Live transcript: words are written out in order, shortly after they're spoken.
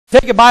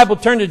Take a Bible,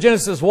 turn to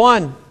Genesis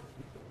 1.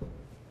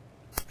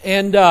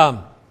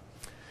 And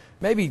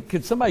maybe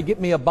could somebody get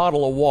me a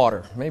bottle of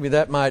water? Maybe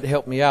that might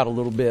help me out a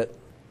little bit.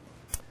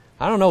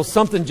 I don't know,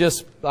 something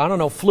just,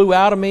 flew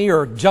out of me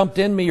or jumped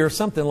in me or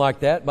something like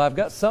that. But I've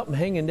got something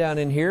hanging down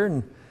in here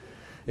and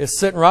it's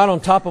sitting right on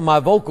top of my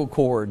vocal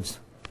cords.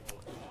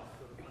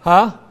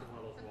 Huh?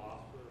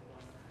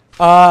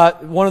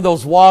 One of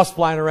those wasps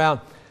flying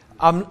around.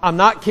 I'm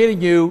not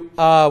kidding you.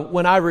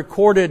 When I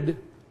recorded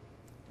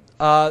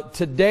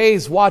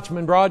today's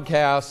Watchman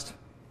broadcast,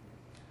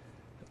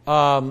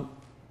 I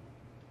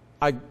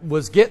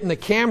was getting the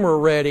camera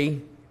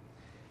ready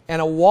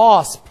and a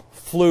wasp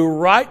flew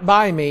right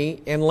by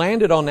me and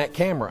landed on that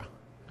camera.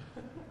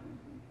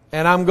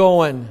 And I'm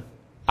going,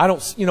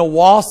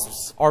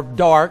 wasps are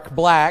dark,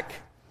 black,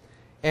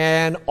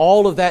 and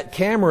all of that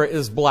camera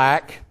is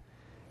black,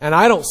 and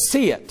I don't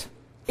see it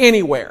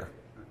anywhere.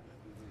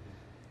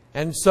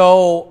 And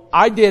so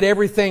I did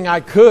everything I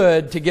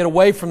could to get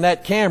away from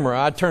that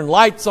camera. I turned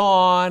lights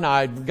on.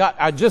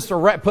 I just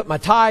put my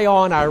tie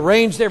on. I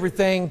arranged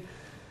everything.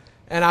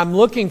 And I'm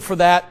looking for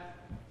that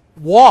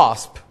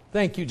wasp.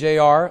 Thank you,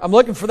 JR. I'm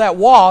looking for that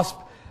wasp.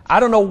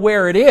 I don't know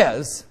where it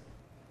is.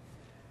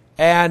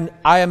 And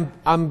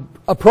I'm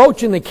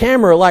approaching the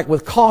camera like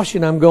with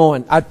caution.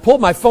 I pulled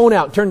my phone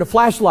out, turned the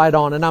flashlight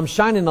on, and I'm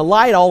shining the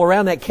light all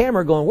around that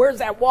camera going, where's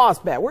that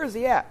wasp at? Where's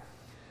he at?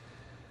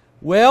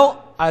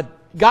 Well, I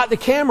got the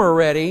camera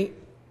ready,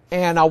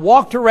 and I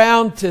walked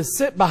around to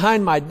sit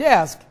behind my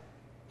desk,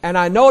 and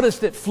I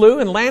noticed it flew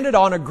and landed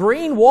on a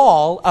green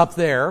wall up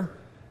there,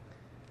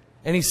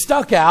 and he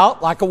stuck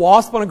out like a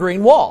wasp on a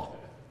green wall.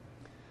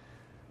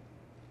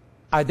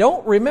 I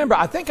don't remember.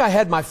 I think I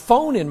had my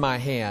phone in my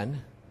hand,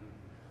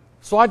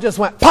 so I just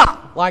went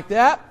pop like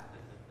that.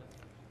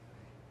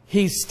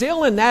 He's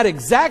still in that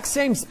exact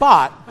same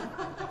spot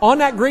on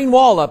that green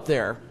wall up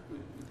there,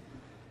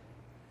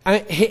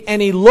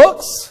 and he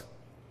looks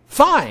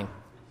fine.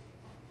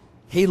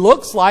 He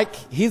looks like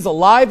he's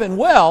alive and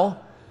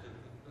well,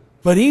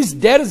 but he's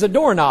dead as a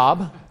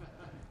doorknob.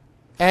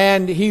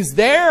 And he's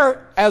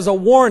there as a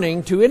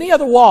warning to any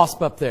other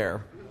wasp up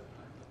there.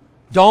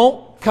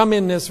 Don't come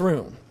in this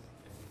room.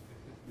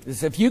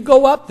 Because if you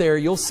go up there,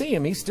 you'll see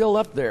him. He's still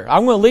up there.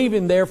 I'm going to leave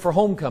him there for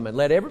homecoming.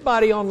 Let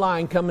everybody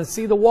online come and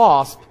see the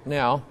wasp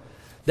now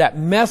that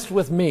messed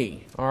with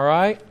me. All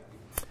right?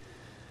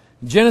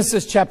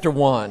 Genesis chapter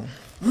 1.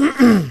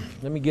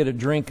 Let me get a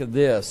drink of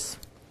this.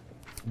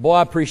 Boy,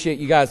 I appreciate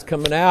you guys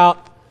coming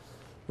out.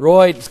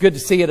 Roy, it's good to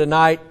see you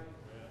tonight.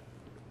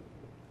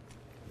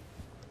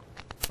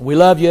 We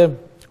love you.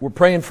 We're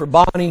praying for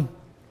Bonnie.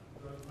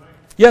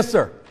 Yes,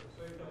 sir.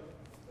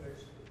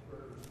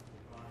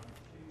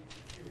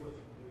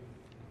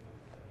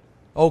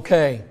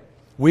 Okay.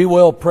 We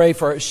will pray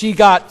for her. She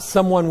got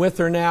someone with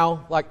her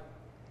now? No.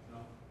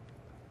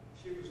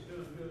 She was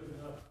doing good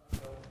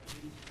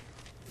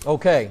enough.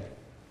 Okay.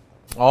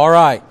 All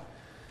right.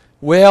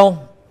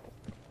 Well,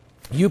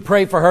 you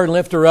pray for her and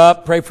lift her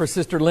up. Pray for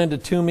Sister Linda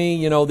Toomey.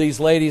 You know, these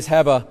ladies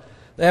have a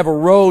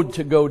road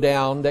to go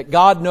down that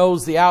God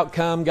knows the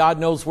outcome. God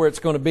knows where it's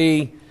going to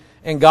be,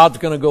 and God's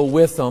going to go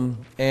with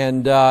them.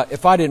 And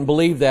if I didn't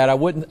believe that, I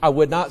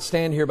would not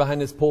stand here behind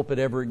this pulpit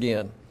ever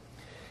again.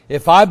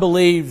 If I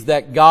believed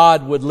that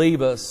God would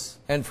leave us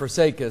and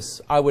forsake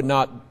us, I would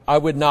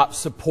not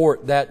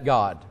support that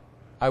God.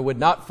 I would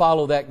not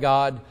follow that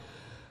God.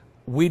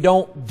 We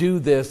don't do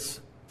this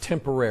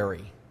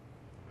temporary.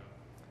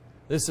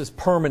 This is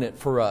permanent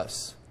for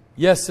us.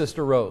 Yes,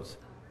 Sister Rose.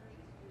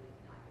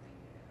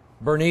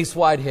 Bernice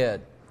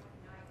Whitehead.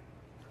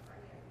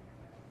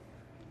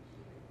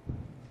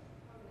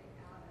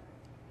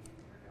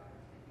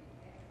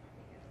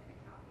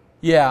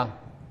 Yeah.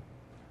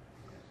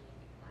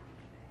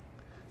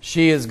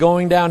 She is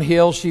going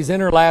downhill. She's in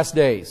her last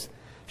days.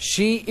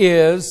 She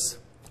is,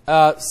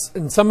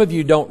 and some of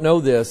you don't know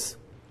this,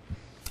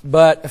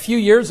 but a few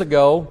years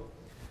ago,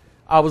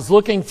 I was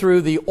looking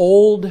through the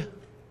old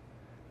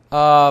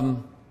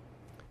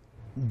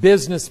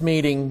business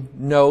meeting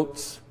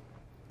notes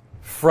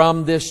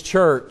from this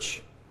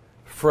church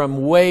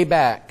from way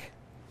back.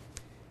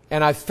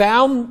 And I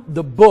found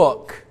the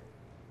book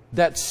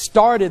that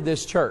started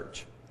this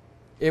church.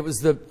 It was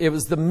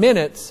the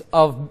minutes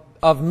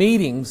of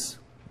meetings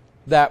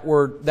that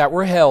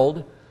were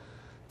held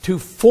to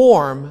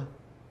form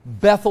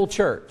Bethel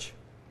Church.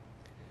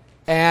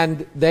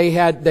 And they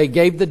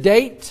gave the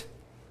date,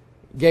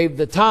 gave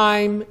the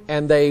time,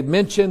 and they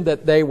mentioned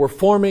that they were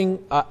forming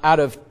out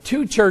of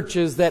two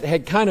churches that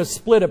had kind of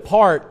split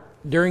apart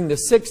during the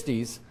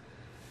 60s.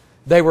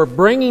 They were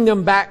bringing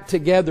them back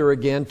together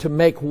again to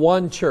make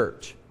one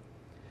church.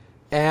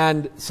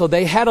 And so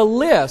they had a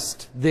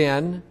list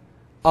then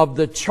of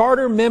the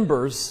charter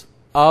members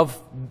of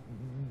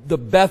the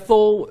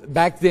Bethel,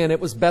 back then it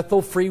was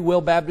Bethel Free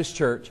Will Baptist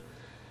Church.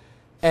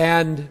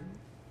 And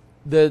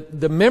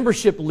the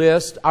membership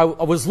list, I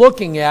was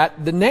looking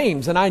at the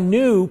names, and I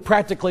knew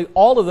practically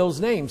all of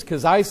those names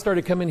because I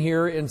started coming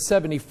here in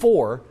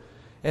 74,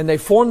 and they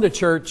formed the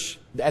church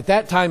at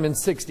that time in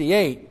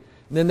 68,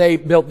 and then they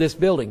built this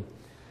building.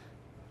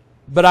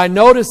 But I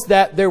noticed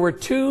that there were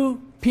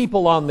two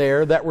people on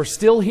there that were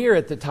still here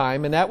at the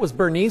time, and that was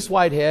Bernice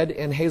Whitehead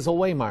and Hazel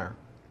Waymeyer.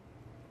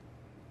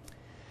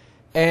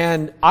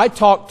 And I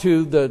talked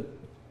to the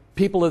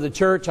people of the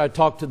church, I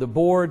talked to the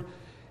board,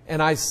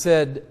 and I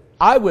said,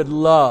 I would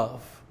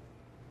love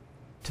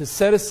to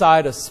set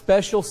aside a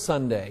special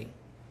Sunday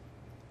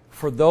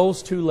for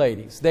those two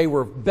ladies. They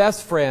were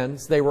best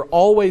friends. They were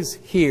always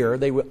here.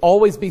 They would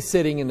always be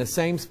sitting in the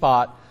same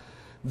spot.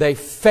 They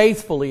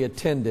faithfully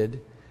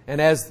attended. And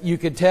as you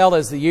could tell,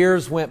 as the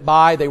years went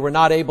by, they were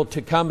not able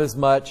to come as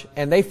much.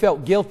 And they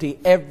felt guilty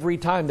every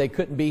time they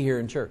couldn't be here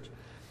in church.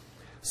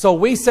 So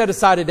we set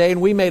aside a day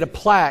and we made a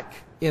plaque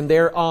in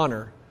their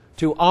honor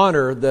to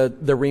honor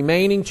the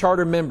remaining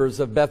charter members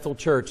of Bethel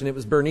Church. And it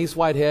was Bernice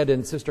Whitehead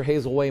and Sister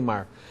Hazel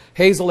Waymeyer.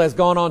 Hazel has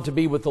gone on to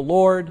be with the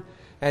Lord.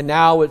 And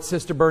now it's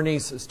Sister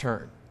Bernice's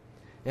turn.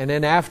 And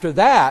then after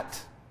that,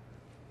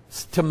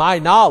 to my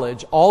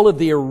knowledge, all of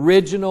the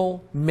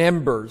original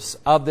members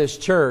of this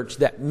church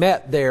that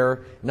met there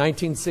in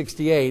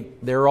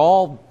 1968, they're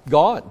all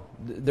gone.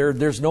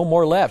 There's no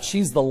more left.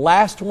 She's the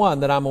last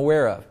one that I'm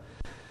aware of.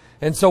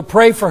 And so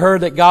pray for her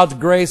that God's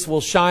grace will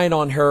shine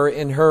on her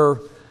in her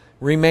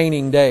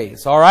remaining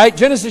days. All right,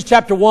 Genesis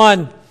chapter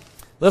 1.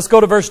 Let's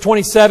go to verse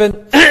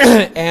 27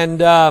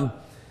 and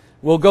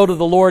we'll go to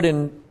the Lord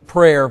in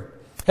prayer.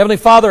 Heavenly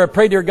Father, I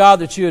pray, dear God,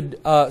 that you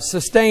would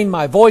sustain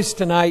my voice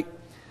tonight.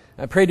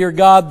 I pray, dear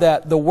God,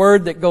 that the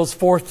word that goes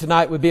forth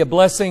tonight would be a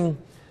blessing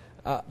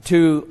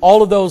to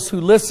all of those who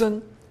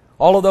listen,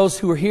 all of those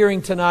who are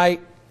hearing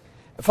tonight.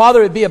 Father,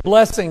 it would be a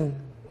blessing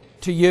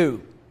to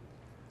you.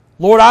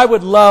 Lord, I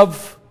would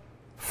love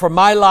for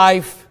my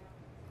life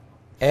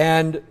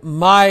and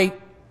my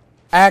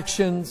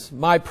actions,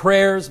 my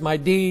prayers, my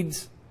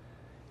deeds,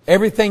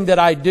 everything that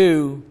I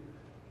do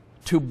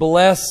to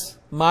bless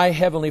my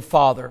Heavenly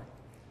Father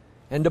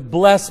and to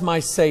bless my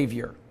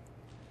Savior.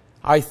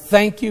 I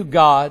thank you,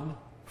 God,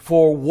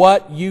 for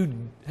what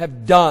you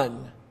have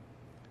done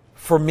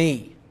for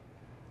me,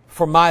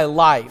 for my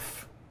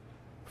life,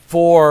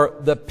 for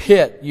the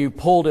pit you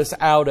pulled us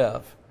out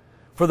of,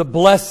 for the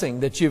blessing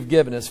that you've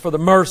given us, for the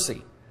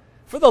mercy,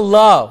 for the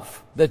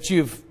love that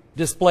you've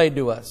displayed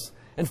to us.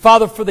 And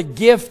Father, for the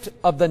gift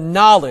of the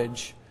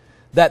knowledge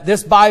that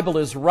this Bible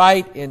is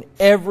right in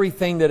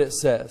everything that it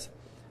says.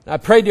 And I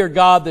pray, dear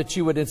God, that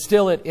you would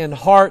instill it in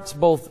hearts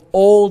both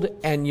old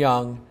and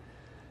young.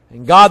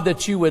 And God,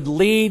 that you would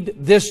lead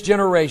this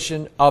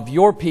generation of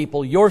your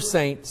people, your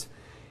saints,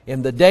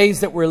 in the days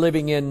that we're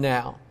living in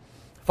now.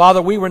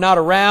 Father, we were not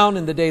around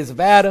in the days of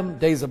Adam,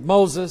 days of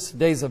Moses,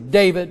 days of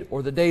David,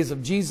 or the days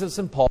of Jesus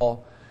and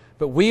Paul.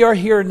 But we are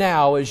here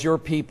now as your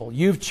people.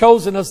 You've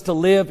chosen us to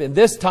live in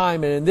this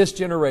time and in this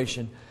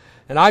generation.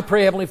 And I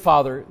pray, Heavenly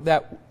Father,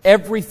 that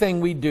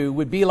everything we do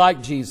would be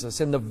like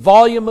Jesus. In the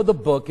volume of the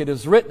book, it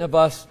is written of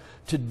us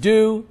to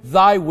do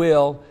thy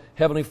will,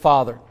 Heavenly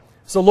Father.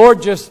 So,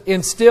 Lord, just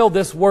instill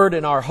this word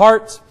in our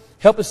hearts.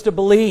 Help us to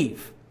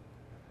believe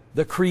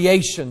the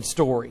creation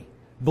story.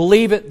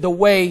 Believe it the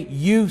way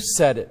you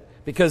said it.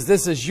 Because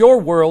this is your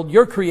world,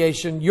 your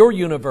creation, your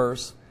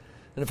universe.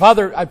 And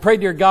Father, I pray,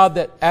 dear God,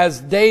 that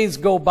as days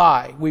go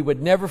by, we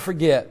would never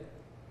forget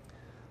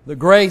the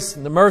grace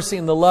and the mercy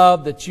and the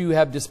love that you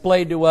have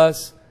displayed to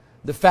us.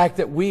 The fact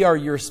that we are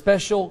your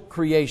special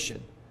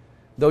creation.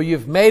 Though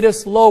you've made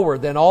us lower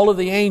than all of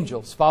the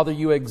angels, Father,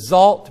 you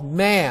exalt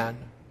man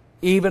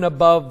even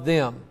above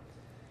them.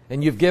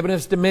 And you've given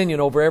us dominion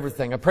over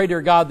everything. I pray,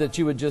 dear God, that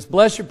you would just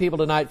bless your people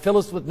tonight. Fill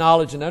us with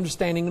knowledge and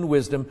understanding and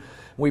wisdom.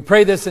 We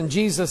pray this in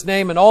Jesus'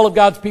 name. And all of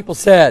God's people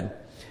said,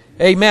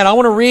 amen. I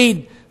want to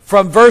read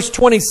from verse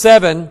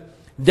 27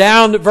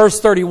 down to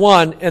verse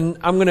 31. And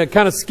I'm going to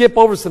kind of skip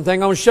over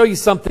something. I want to show you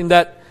something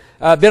that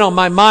been on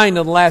my mind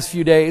in the last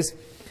few days.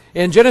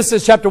 In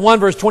Genesis chapter 1,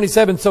 verse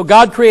 27, so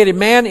God created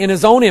man in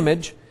his own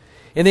image.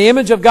 In the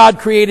image of God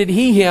created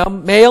he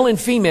him. Male and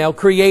female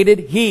created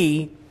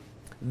he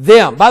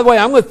them. By the way,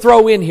 I'm going to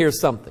throw in here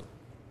something.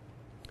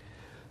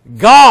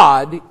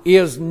 God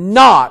is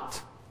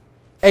not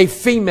a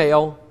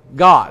female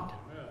God.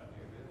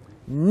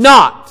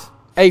 Not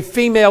a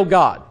female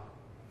God.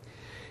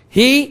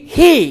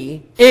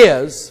 He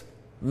is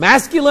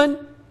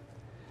masculine.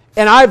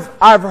 And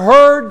I've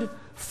heard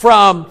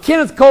from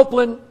Kenneth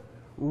Copeland,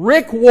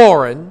 Rick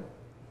Warren,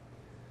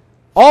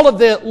 all of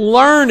the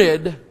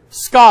learned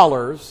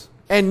scholars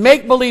and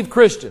make-believe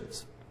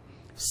Christians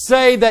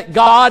say that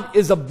God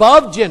is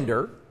above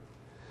gender,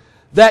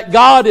 that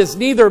God is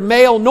neither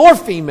male nor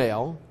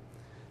female,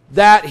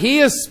 that He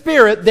is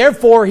spirit,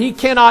 therefore He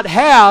cannot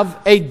have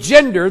a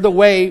gender the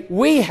way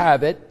we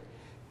have it,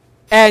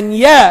 and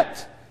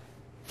yet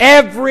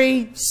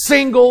every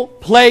single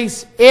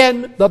place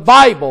in the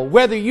Bible,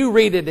 whether you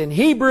read it in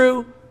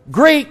Hebrew,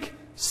 Greek,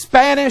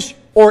 Spanish,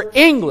 or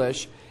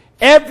English,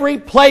 every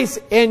place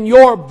in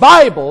your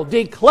Bible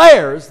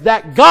declares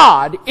that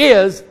God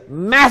is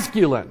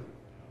masculine.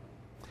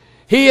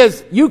 He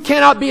is, you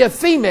cannot be a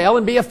female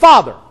and be a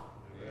father.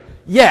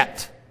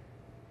 Yet.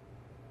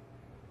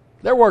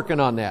 They're working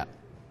on that.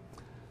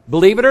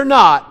 Believe it or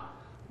not,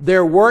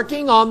 they're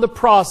working on the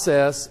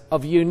process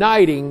of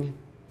uniting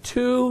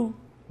two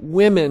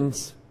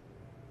women's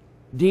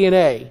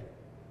DNA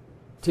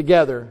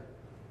together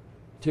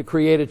to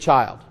create a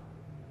child.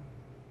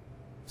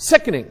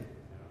 Sickening.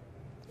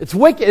 It's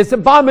wicked. It's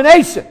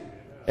abomination.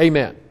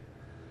 Amen.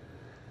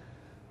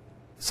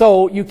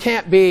 So you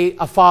can't be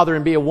a father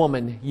and be a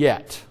woman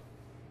yet.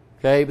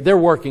 Okay? But they're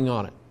working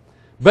on it.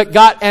 But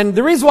God, and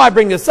the reason why I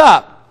bring this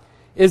up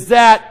is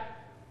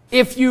that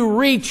if you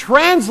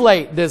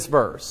retranslate this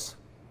verse,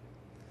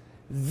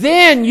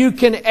 then you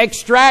can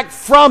extract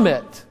from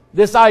it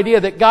this idea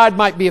that God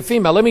might be a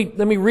female. Let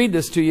me read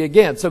this to you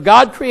again. So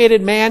God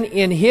created man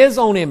in His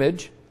own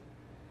image.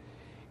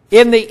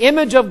 In the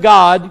image of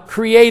God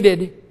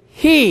created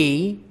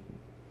He,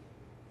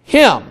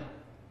 him.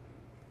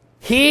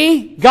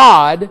 He,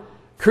 God,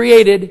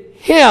 created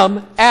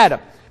him,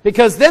 Adam.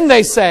 Because then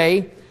they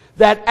say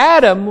that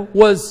Adam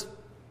was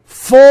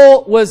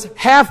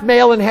half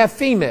male and half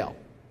female.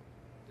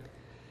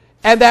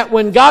 And that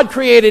when God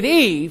created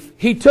Eve,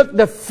 He took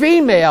the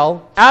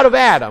female out of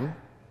Adam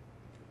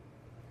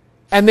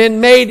and then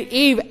made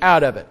Eve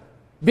out of it.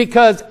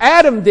 Because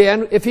Adam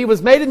then, if he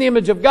was made in the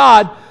image of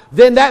God,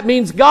 then that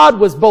means God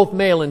was both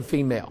male and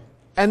female.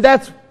 And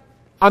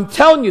I'm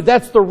telling you,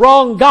 that's the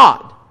wrong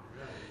God.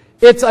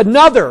 It's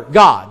another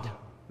God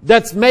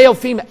that's male,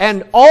 female.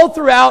 And all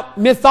throughout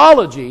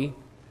mythology,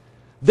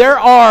 there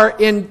are,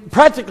 in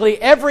practically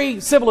every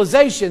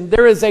civilization,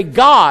 there is a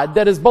God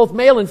that is both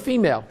male and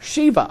female.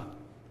 Shiva.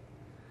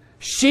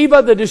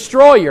 Shiva the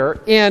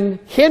destroyer in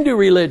Hindu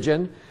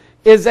religion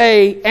is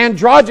a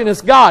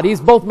androgynous God.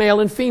 He's both male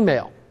and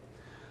female.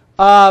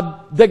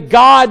 The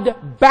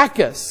god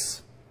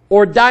Bacchus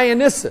or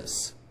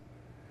Dionysus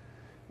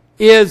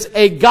is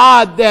a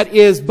god that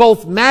is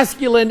both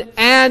masculine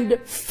and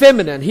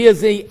feminine. He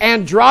is the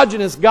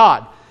androgynous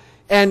god.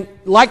 And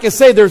like I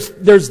say,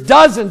 there's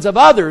dozens of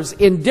others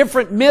in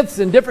different myths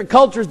and different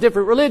cultures,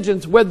 different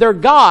religions, where their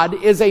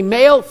god is a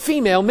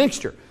male-female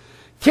mixture.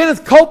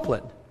 Kenneth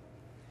Copeland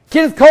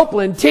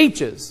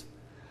teaches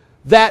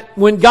that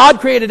when God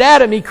created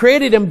Adam, He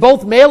created him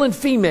both male and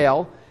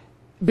female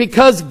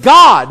because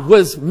God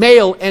was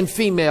male and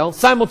female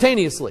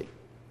simultaneously.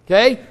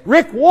 Okay?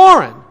 Rick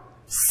Warren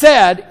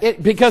said,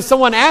 because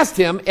someone asked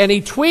him, and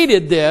he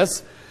tweeted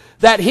this,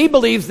 that he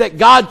believes that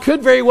God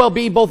could very well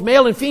be both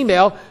male and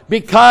female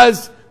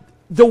because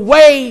the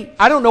way,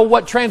 I don't know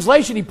what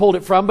translation he pulled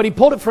it from, but he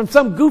pulled it from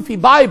some goofy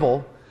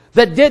Bible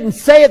that didn't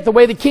say it the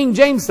way the King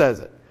James says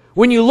it.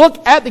 When you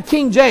look at the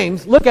King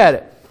James, look at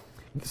it.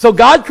 So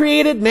God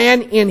created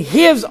man in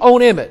His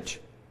own image.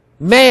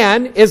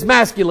 Man is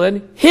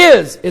masculine.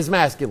 His is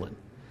masculine.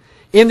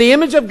 In the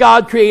image of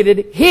God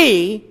created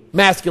He,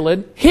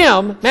 masculine,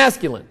 him,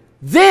 masculine.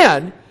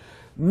 Then,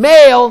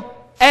 male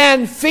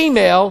and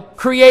female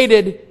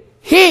created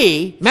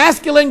He,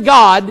 masculine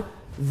God,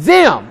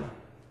 them.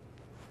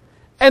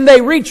 And they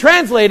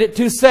retranslate it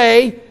to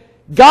say,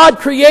 God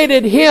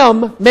created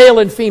him, male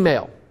and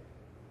female.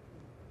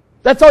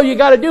 That's all you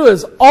got to do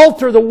is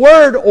alter the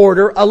word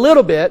order a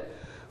little bit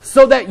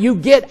so that you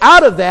get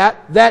out of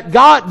that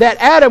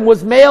Adam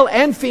was male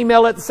and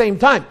female at the same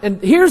time.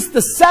 And here's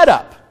the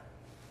setup.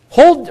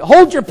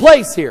 Hold your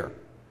place here.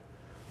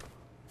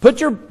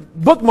 Put your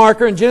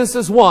bookmarker in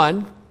Genesis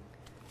 1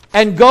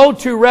 and go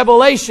to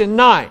Revelation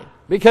 9.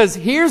 Because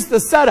here's the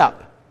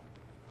setup.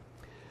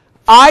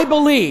 I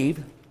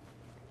believe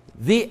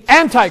the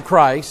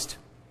Antichrist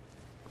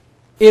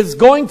is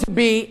going to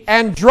be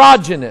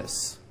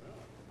androgynous.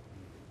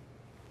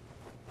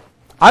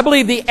 I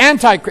believe the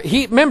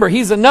Antichrist, remember,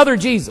 he's another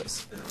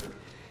Jesus.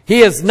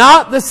 He is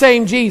not the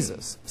same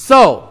Jesus.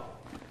 So,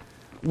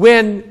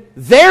 when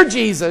their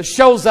Jesus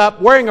shows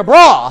up wearing a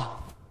bra,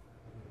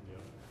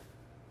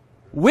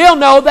 we'll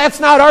know that's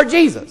not our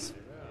Jesus.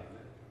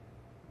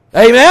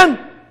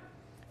 Amen?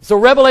 So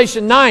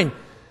Revelation 9,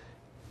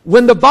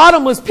 when the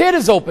bottomless pit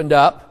is opened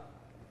up,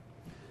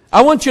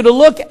 I want you to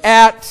look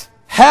at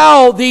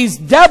how these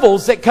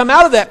devils that come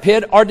out of that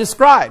pit are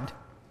described.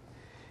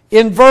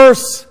 In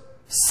verse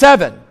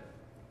 7,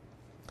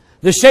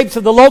 the shapes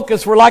of the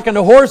locusts were like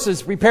unto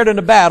horses prepared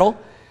unto battle,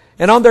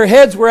 and on their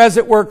heads were as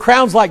it were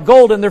crowns like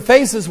gold, and their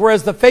faces were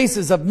as the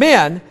faces of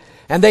men,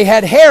 and they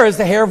had hair as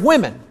the hair of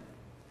women.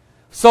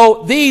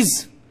 So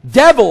these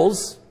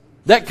devils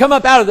that come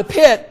up out of the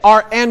pit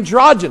are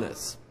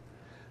androgynous.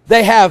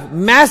 They have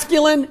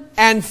masculine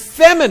and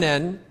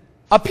feminine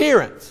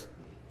appearance.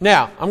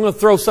 Now, I'm going to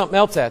throw something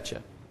else at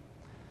you.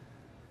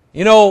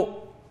 You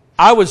know,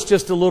 I was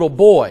just a little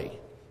boy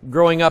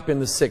growing up in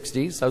the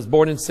 60s. I was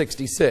born in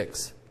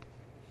 66.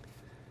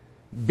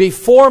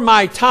 Before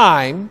my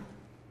time,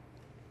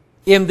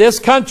 in this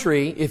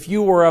country, if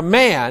you were a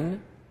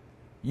man,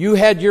 you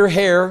had your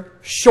hair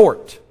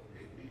short.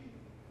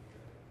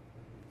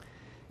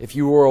 If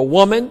you were a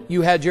woman,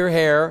 you had your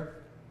hair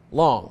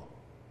long.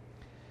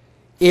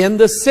 In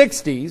the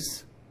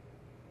 60s,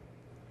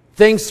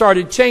 things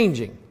started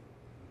changing.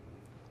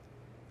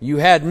 You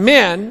had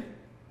men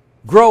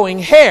growing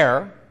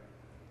hair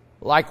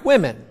like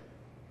women.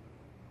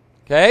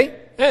 Okay?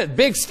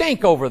 Big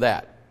stink over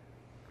that.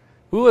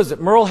 Who is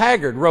it? Merle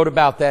Haggard wrote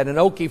about that in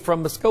Okie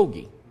from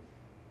Muskogee.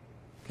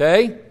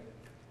 Okay?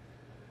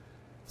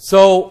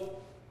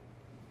 So,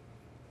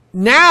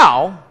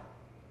 now,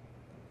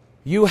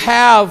 you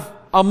have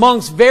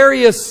amongst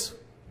various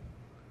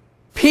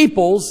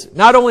peoples,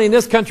 not only in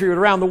this country but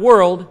around the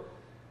world,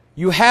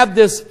 you have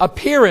this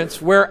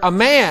appearance where a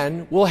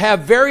man will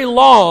have very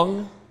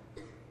long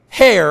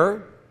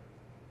hair,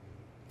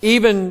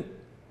 even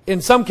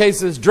in some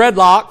cases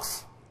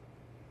dreadlocks,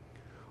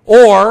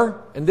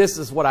 or, and this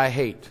is what I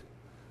hate,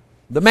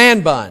 the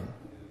man bun.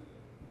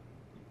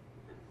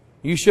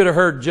 You should have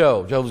heard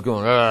Joe. Joe was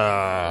going,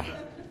 ah.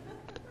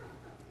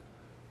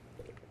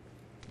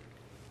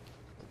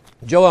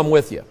 Joe, I'm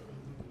with you.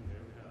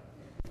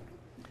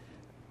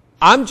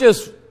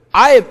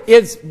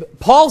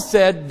 Paul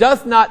said,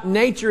 doth not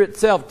nature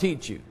itself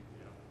teach you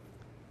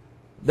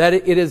that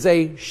it is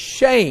a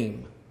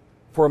shame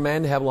for a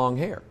man to have long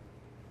hair?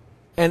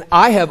 And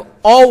I have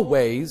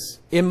always,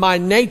 in my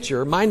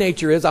nature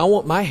is I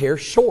want my hair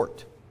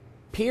short.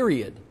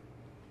 Period.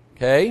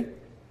 Okay?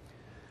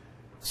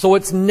 So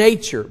it's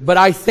nature. But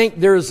I think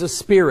there is a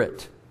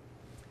spirit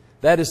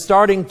that is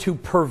starting to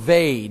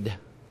pervade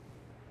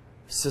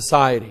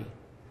society.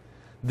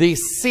 The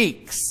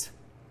Sikhs,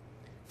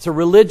 it's a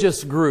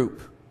religious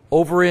group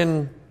over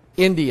in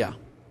India.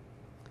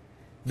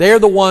 They're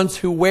the ones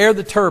who wear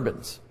the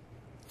turbans.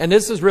 And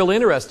this is real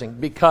interesting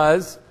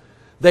because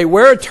they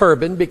wear a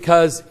turban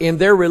because in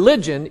their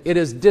religion it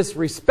is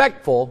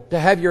disrespectful to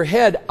have your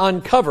head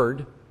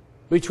uncovered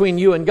between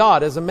you and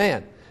God as a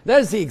man.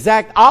 That is the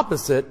exact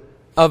opposite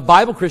of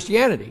Bible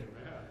Christianity.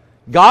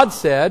 God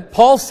said,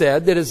 Paul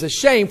said, that it is a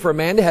shame for a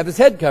man to have his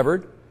head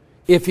covered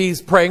if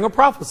he's praying or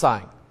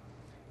prophesying.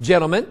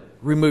 Gentlemen,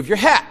 remove your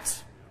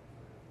hats.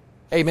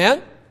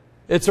 Amen?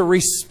 It's a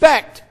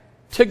respect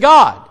to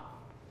God.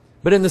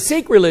 But in the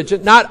Sikh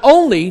religion, not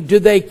only do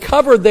they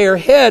cover their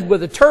head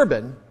with a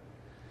turban,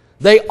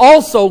 they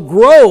also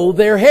grow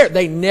their hair.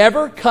 They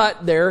never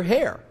cut their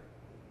hair.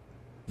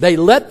 They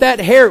let that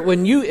hair,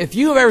 if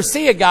you ever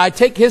see a guy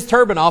take his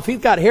turban off, he's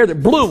got hair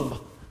that bloom.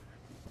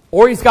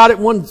 Or he's got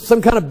it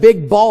some kind of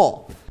big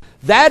ball.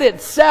 That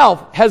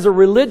itself has a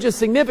religious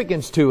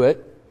significance to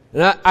it.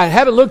 And I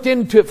haven't looked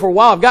into it for a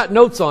while. I've got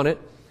notes on it.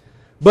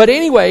 But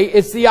anyway,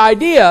 it's the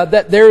idea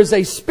that there is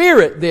a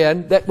spirit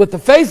then, that with the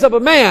face of a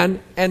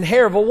man and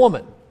hair of a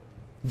woman.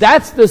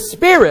 That's the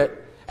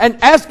spirit.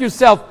 And ask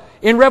yourself,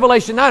 in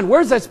Revelation 9,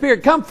 where does that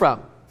spirit come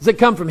from? Does it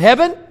come from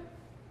heaven?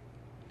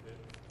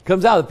 It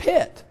comes out of the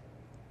pit.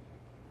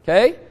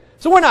 Okay?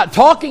 So we're not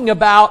talking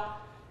about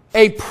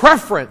a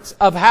preference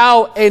of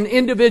how an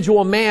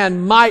individual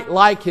man might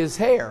like his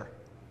hair.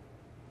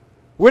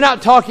 We're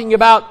not talking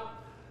about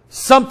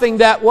something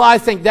that, well, I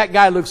think that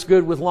guy looks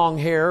good with long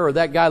hair, or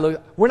that guy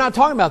looks... We're not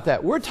talking about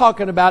that. We're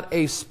talking about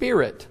a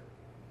spirit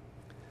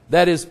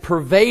that is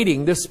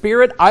pervading. The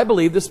spirit, I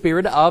believe the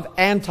spirit of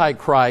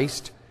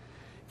Antichrist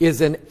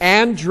is an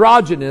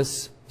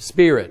androgynous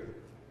spirit.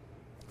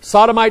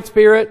 Sodomite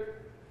spirit,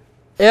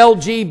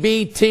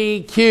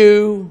 LGBTQ,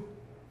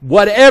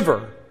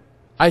 whatever.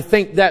 I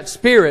think that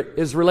spirit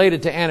is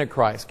related to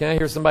Antichrist. Can I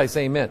hear somebody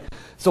say amen?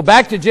 So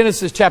back to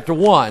Genesis chapter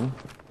 1.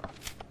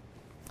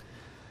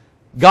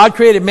 God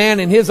created man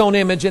in His own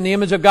image. In the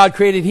image of God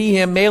created He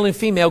him. Male and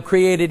female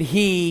created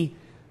He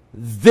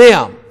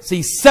them.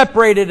 See,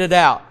 separated it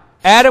out.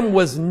 Adam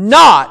was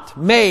not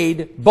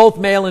made both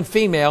male and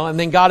female, and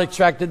then God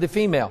extracted the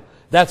female.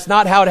 That's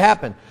not how it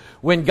happened.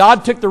 When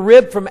God took the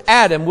rib from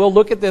Adam, we'll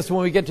look at this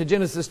when we get to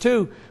Genesis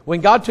 2.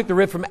 When God took the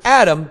rib from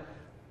Adam,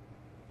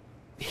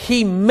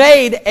 He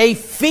made a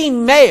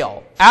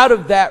female out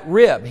of that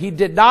rib. He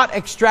did not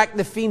extract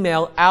the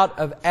female out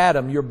of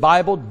Adam. Your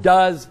Bible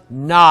does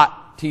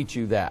not teach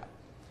you that.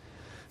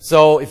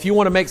 So if you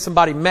want to make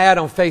somebody mad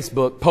on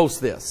Facebook,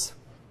 post this.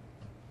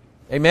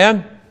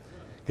 Amen?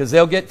 Because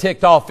they'll get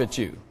ticked off at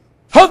you.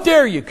 How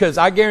dare you? Because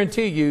I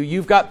guarantee you,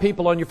 you've got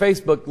people on your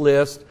Facebook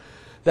list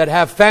that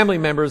have family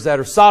members that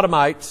are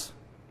sodomites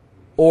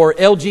or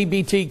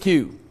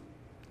LGBTQ.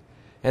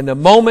 And the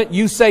moment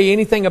you say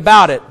anything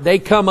about it, they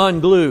come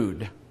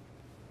unglued.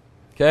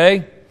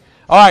 Okay?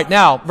 All right,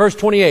 now, verse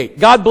 28.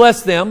 God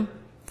blessed them,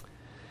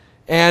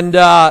 and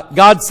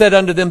God said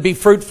unto them, be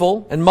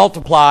fruitful and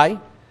multiply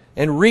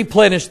and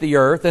replenish the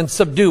earth and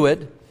subdue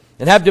it,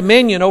 and have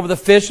dominion over the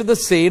fish of the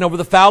sea and over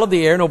the fowl of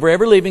the air and over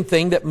every living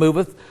thing that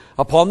moveth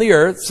upon the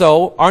earth.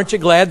 So, aren't you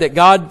glad that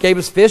God gave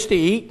us fish to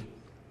eat?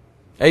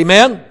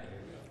 Amen?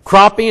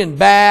 Crappie and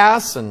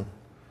bass and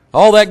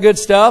all that good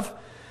stuff.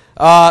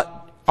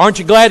 Aren't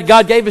you glad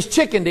God gave us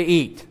chicken to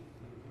eat?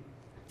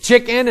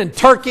 Chicken and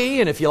turkey,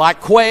 and if you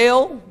like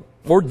quail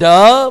or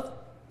dove,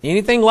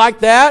 anything like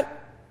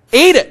that,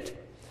 eat it.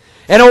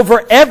 And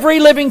over every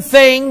living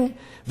thing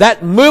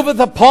that moveth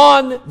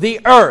upon the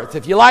earth.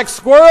 If you like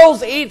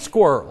squirrels, eat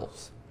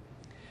squirrels.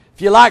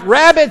 If you like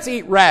rabbits,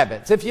 eat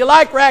rabbits. If you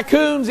like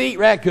raccoons, eat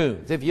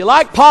raccoons. If you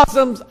like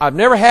possums, I've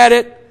never had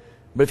it,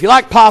 but if you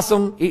like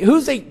possum,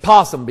 who's eaten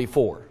possum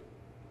before?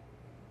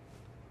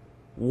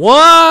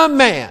 One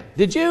man.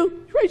 Did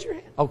you? Raise your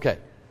hand. Okay.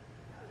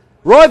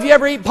 Roy, have you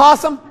ever eaten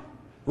possum?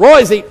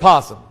 Roy's eat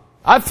possum.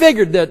 I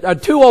figured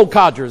that two old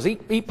codgers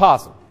eat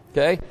possum.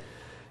 Okay?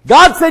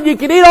 God said you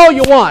can eat all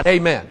you want.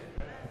 Amen.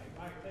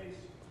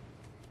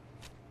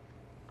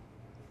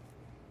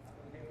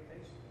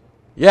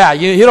 Yeah,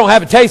 you don't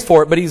have a taste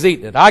for it, but he's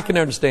eating it. I can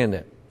understand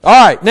that.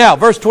 All right, now,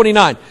 verse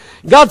 29.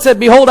 God said,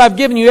 behold, I've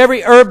given you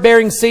every herb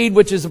bearing seed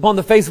which is upon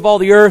the face of all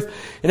the earth,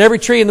 and every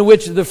tree in the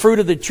which is the fruit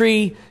of the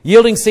tree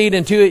yielding seed,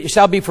 and to it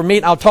shall be for meat.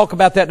 And I'll talk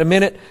about that in a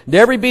minute. And to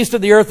every beast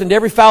of the earth, and to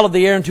every fowl of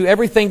the air, and to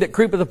everything that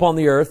creepeth upon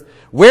the earth,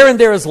 wherein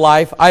there is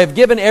life, I have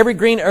given every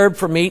green herb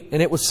for meat,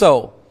 and it was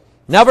so.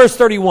 Now verse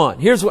 31.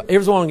 Here's what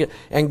I'm going to get.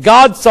 And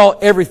God saw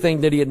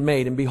everything that he had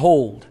made, and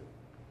behold,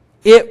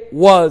 it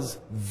was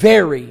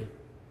very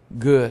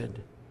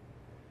good.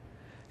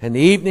 And the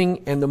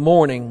evening and the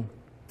morning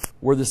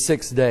were the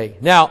sixth day.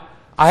 Now,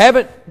 I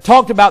haven't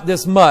talked about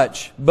this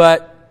much,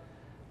 but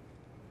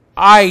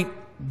I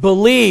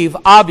believe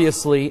that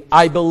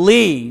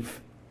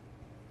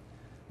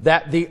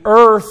the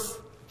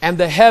earth and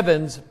the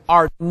heavens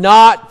are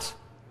not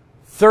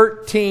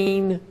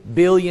 13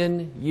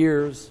 billion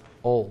years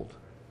old.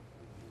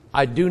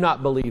 I do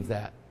not believe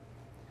that.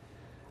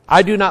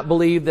 I do not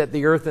believe that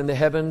the earth and the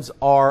heavens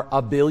are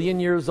 1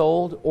 billion years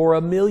old, or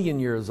 1 million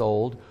years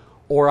old,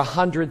 or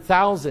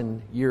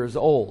 100,000 years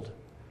old.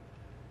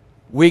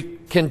 We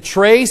can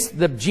trace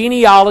the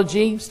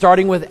genealogy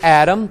starting with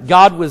Adam.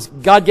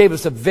 God gave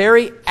us a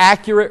very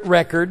accurate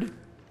record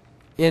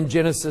in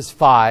Genesis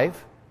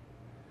 5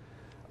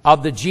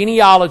 of the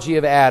genealogy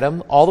of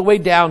Adam all the way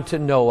down to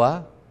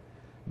Noah.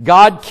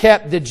 God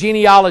kept the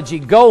genealogy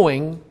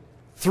going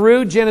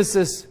through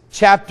Genesis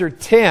chapter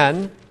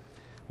 10.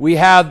 We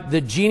have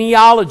the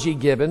genealogy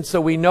given,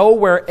 so we know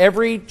where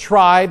every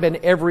tribe and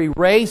every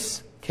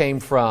race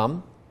came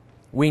from.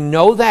 We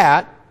know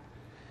that.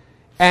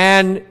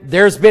 And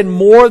there's been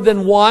more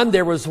than one.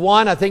 There was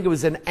one, I think it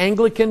was an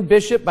Anglican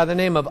bishop by the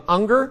name of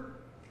Unger,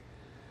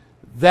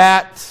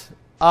 that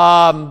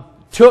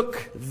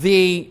took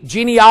the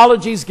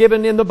genealogies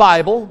given in the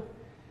Bible,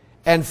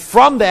 and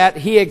from that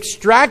he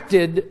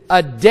extracted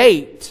a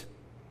date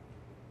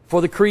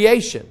for the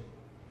creation.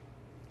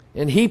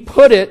 And he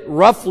put it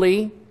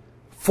roughly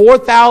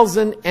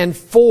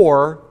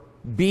 4004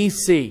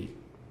 BC.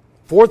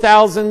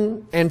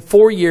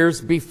 4,004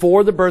 years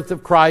before the birth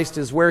of Christ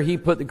is where he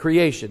put the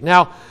creation.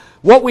 Now,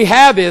 what we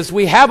have is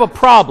we have a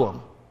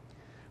problem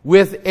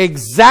with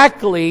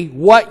exactly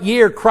what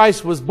year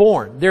Christ was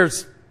born.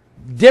 There's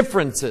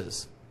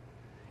differences.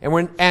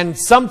 And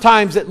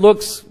sometimes it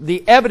looks,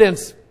 the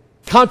evidence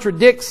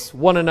contradicts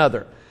one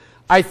another.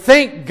 I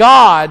think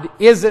God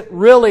isn't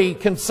really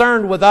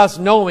concerned with us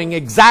knowing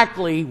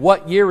exactly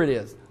what year it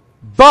is.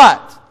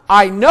 But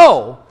I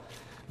know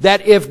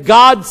that if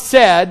God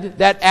said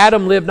that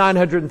Adam lived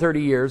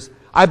 930 years,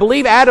 I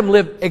believe Adam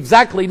lived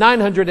exactly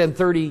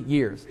 930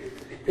 years.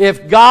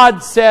 If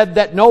God said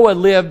that Noah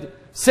lived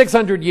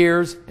 600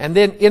 years, and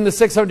then in the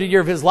 600 year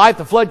of his life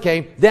the flood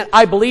came, then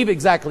I believe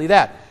exactly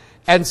that.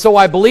 And so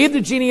I believe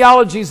the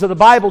genealogies of the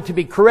Bible to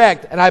be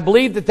correct, and I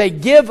believe that they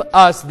give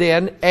us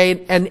then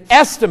an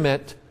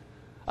estimate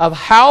of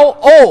how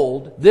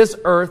old this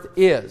earth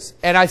is.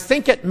 And I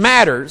think it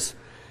matters,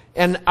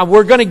 and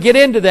we're going to get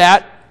into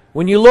that.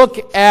 When you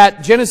look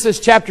at Genesis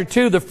chapter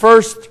 2, the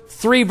first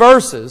 3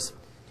 verses,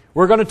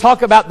 we're going to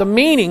talk about the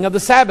meaning of the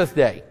Sabbath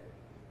day.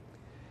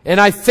 And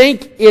I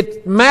think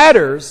it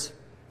matters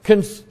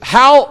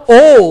how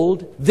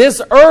old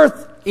this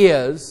earth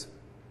is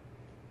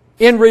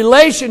in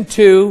relation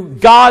to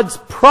God's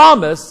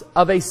promise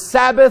of a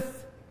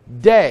Sabbath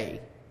day.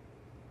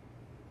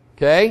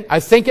 Okay? I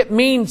think it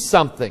means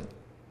something.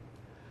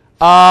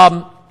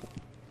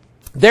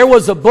 There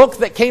was a book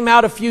that came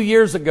out a few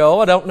years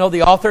ago. I don't know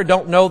the author,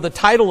 don't know the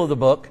title of the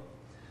book.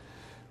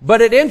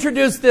 But it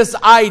introduced this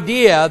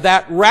idea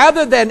that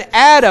rather than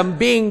Adam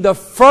being the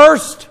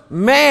first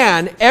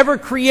man ever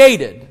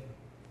created,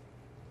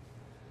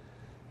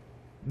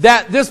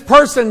 that this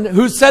person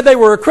who said they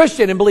were a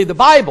Christian and believed the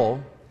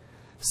Bible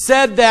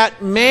said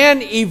that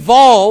man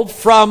evolved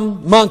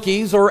from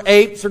monkeys or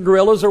apes or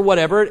gorillas or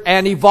whatever,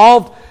 and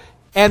evolved,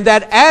 and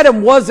that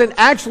Adam wasn't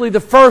actually the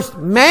first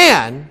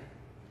man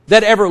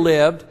that ever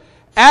lived.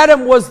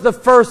 Adam was the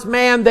first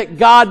man that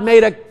God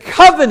made a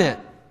covenant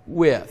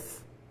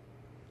with.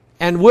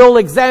 And we'll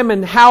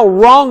examine how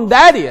wrong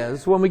that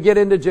is when we get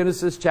into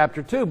Genesis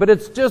chapter 2. But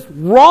it's just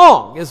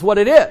wrong is what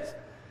it is.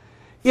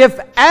 If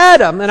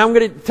Adam, and I'm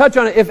going to touch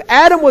on it, if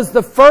Adam was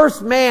the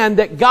first man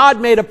that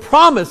God made a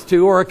promise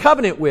to or a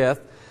covenant with,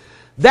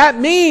 that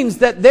means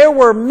that there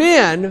were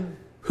men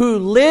who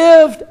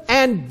lived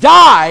and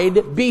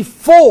died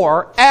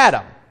before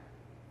Adam,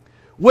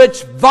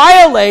 which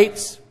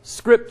violates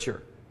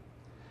Scripture.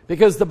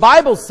 Because the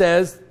Bible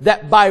says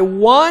that by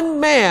one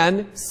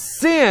man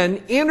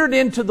sin entered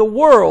into the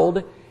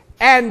world,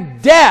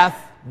 and death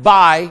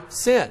by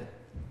sin.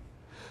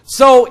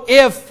 So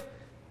if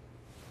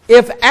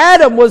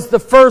Adam was the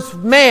first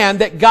man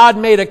that God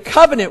made a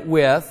covenant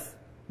with,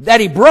 that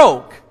he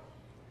broke,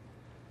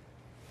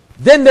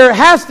 then there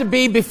has to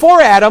be,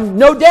 before Adam,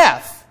 no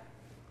death.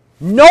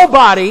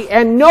 nobody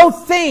and no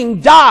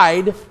thing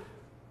died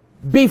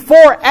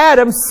before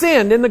Adam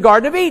sinned in the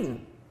Garden of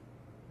Eden,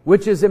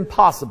 which is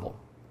impossible.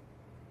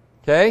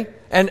 Okay?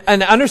 And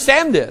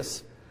understand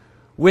this.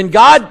 When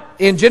God,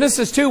 in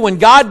Genesis 2, when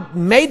God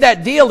made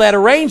that deal, that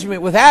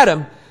arrangement with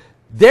Adam,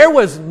 there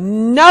was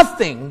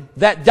nothing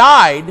that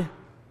died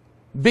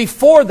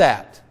before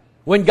that.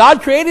 When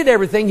God created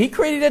everything, He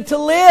created it to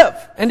live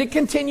and to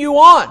continue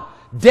on.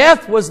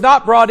 Death was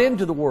not brought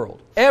into the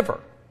world, ever.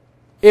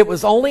 It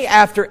was only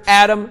after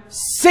Adam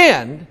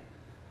sinned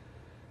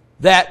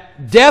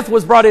that death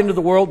was brought into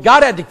the world.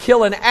 God had to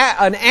kill an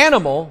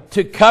animal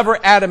to cover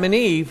Adam and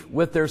Eve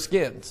with their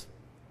skins.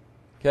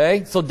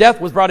 Okay? So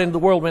death was brought into the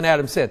world when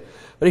Adam sinned.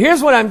 But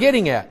here's what I'm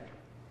getting at.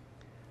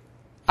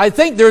 I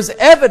think there's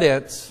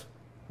evidence,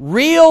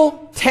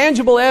 real,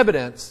 tangible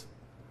evidence,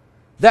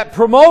 that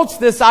promotes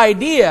this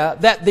idea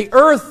that the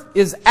earth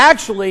is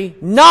actually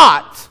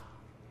not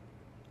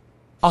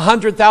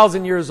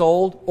 100,000 years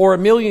old, or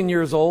 1,000,000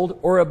 years old,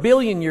 or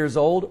 1,000,000,000 years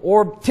old,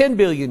 or 10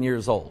 billion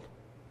years old.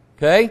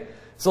 Okay?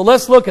 So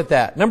let's look at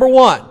that. Number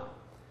one,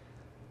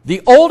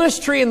 the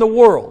oldest tree in the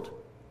world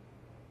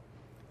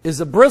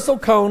is a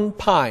bristlecone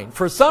pine.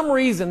 For some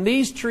reason,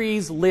 these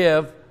trees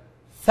live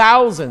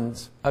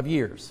thousands of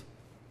years.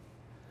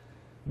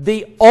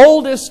 The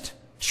oldest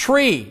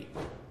tree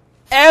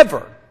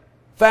ever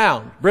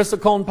found,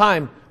 bristlecone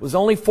pine, was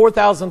only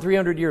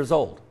 4,300 years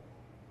old.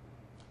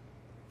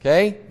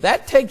 Okay?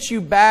 That takes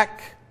you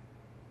back,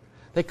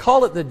 they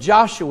call it the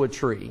Joshua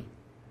tree.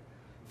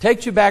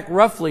 Takes you back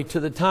roughly to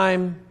the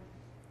time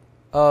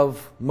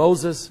of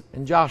Moses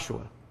and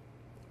Joshua.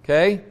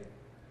 Okay?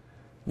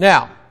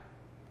 Now,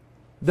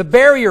 the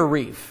Barrier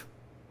Reef.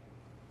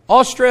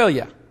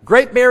 Australia,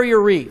 Great Barrier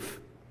Reef.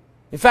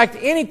 In fact,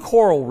 any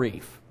coral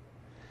reef.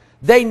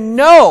 They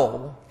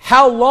know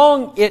how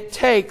long it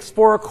takes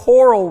for a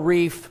coral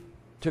reef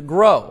to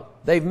grow.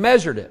 They've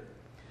measured it.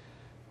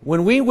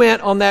 When we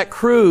went on that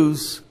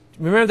cruise,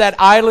 remember that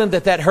island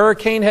that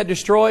hurricane had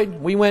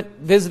destroyed? We went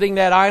visiting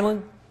that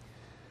island.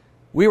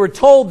 We were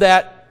told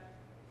that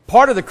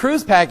part of the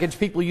cruise package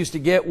people used to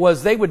get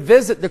was they would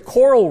visit the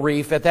coral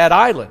reef at that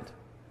island.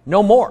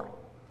 No more.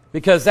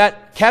 Because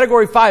that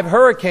Category 5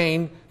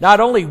 hurricane not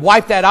only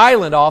wiped that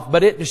island off,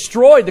 but it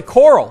destroyed the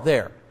coral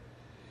there.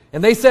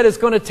 And they said it's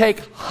going to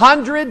take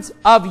hundreds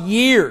of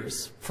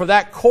years for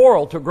that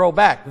coral to grow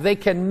back. They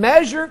can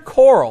measure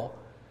coral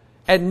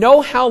and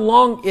know how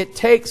long it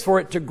takes for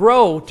it to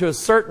grow to a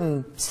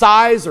certain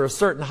size or a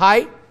certain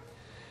height.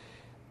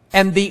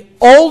 And the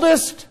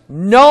oldest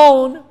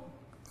known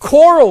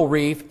coral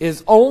reef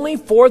is only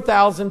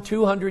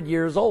 4,200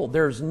 years old.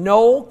 There's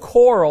no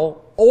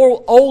coral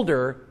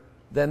older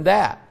than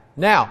that.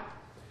 Now,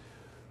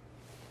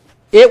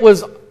 it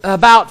was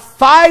about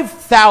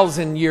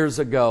 5,000 years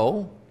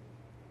ago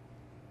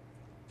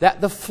that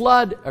the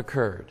flood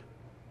occurred.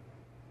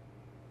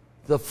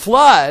 The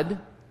flood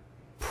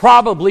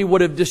probably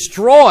would have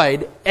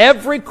destroyed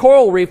every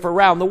coral reef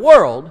around the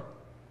world,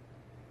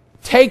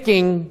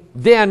 taking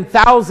then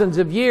thousands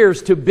of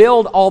years to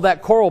build all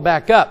that coral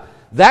back up.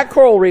 That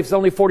coral reef is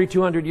only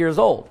 4,200 years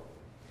old.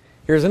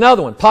 Here's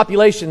another one.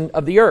 Population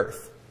of the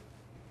earth.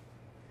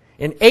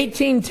 In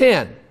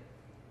 1810,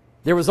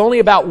 there was only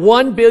about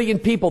 1 billion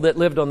people that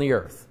lived on the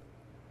earth.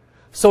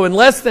 So in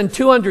less than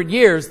 200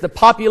 years, the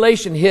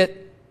population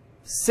hit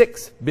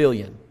 6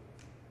 billion.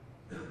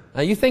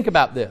 Now you think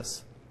about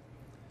this.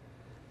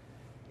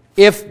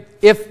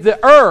 If the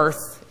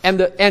earth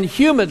and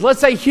humans,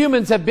 let's say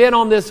humans have been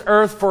on this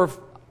earth for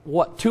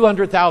what,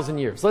 200,000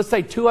 years. Let's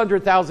say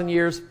 200,000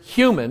 years,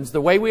 humans,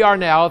 the way we are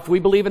now, if we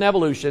believe in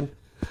evolution,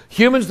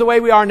 humans the way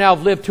we are now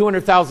have lived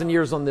 200,000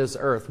 years on this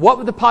earth. What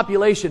would the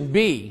population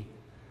be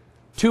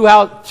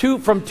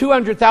from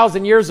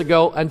 200,000 years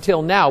ago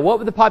until now? What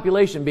would the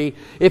population be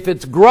if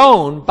it's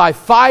grown by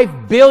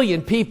 5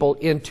 billion people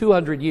in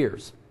 200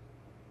 years?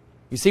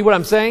 You see what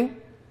I'm saying?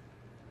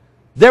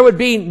 There would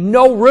be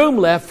no room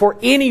left for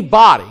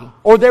anybody,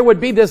 or there would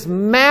be this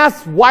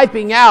mass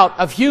wiping out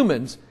of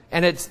humans,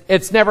 and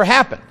it's never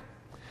happened.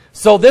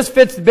 So this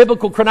fits the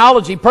biblical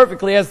chronology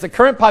perfectly, as the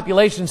current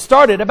population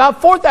started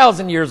about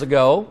 4,000 years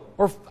ago,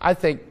 or I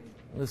think,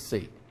 let's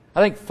see,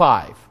 I think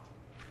 4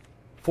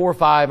 or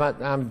 5,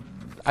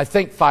 I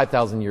think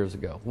 5,000 years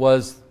ago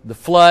was the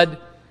flood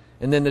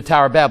and then the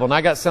Tower of Babel. And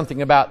I got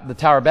something about the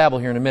Tower of Babel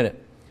here in a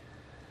minute.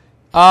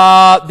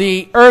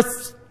 The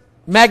Earth's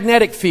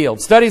magnetic field.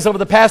 Studies over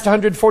the past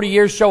 140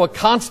 years show a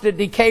constant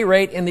decay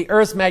rate in the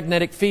Earth's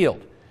magnetic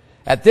field.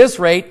 At this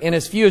rate, in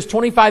as few as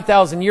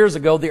 25,000 years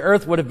ago, the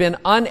Earth would have been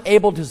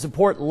unable to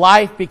support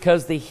life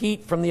because of the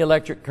heat from the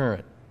electric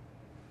current.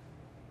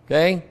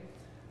 Okay?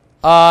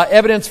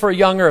 Evidence for a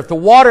young Earth. The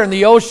water in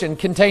the ocean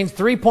contains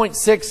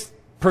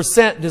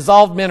 3.6%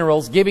 dissolved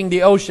minerals, giving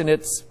the ocean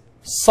its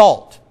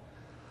salt.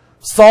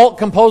 Salt,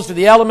 composed of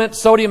the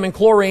elements sodium and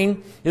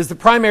chlorine, is the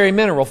primary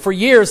mineral. For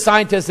years,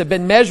 scientists have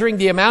been measuring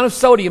the amount of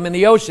sodium in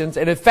the oceans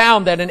and have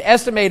found that an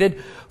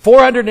estimated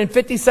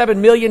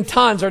 457 million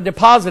tons are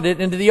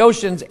deposited into the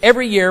oceans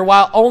every year,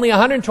 while only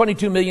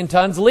 122 million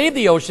tons leave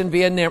the ocean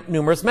via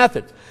numerous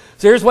methods.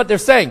 So here's what they're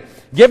saying.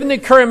 Given the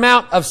current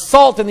amount of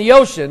salt in the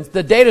oceans,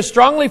 the data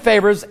strongly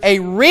favors a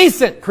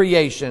recent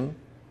creation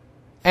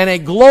and a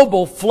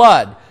global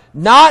flood,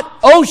 not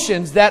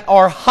oceans that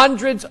are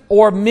hundreds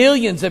or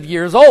millions of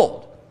years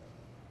old.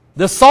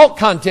 The salt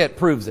content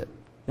proves it.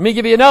 Let me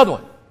give you another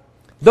one.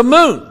 The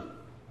moon.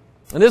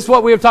 And this is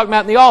what we were talking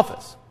about in the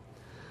office.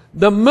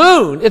 The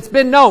moon, it's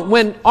been known,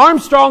 when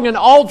Armstrong and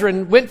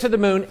Aldrin went to the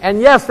moon, and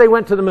yes, they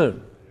went to the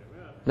moon.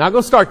 Now I'm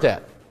going to start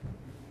that.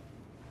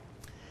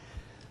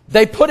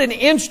 They put an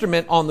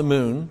instrument on the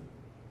moon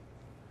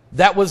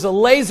that was a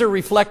laser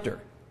reflector.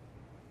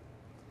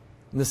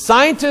 And the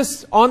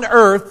scientists on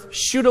Earth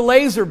shoot a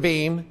laser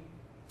beam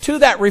to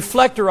that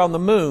reflector on the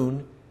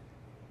moon,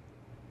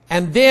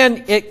 and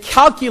then it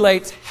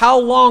calculates how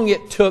long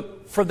it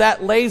took for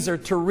that laser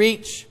to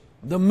reach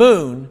the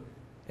moon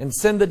and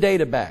send the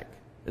data back.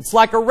 It's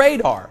like a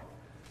radar.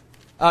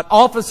 An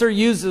officer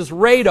uses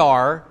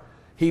radar.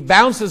 He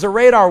bounces a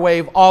radar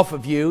wave off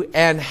of you,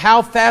 and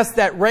how fast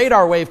that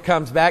radar wave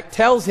comes back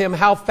tells him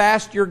how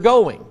fast you're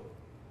going.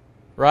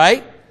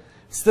 Right?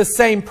 It's the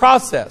same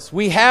process.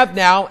 We have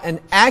now an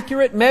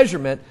accurate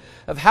measurement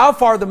of how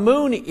far the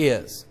moon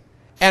is.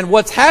 And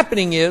what's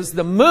happening is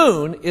the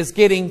moon is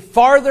getting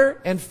farther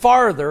and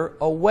farther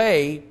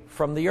away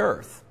from the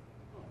Earth.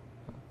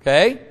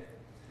 Okay?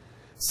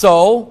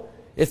 So,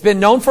 it's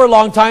been known for a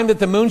long time that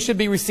the moon should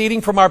be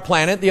receding from our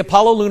planet. The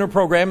Apollo lunar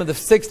program in the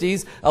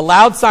 60s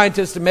allowed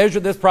scientists to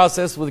measure this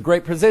process with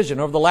great precision.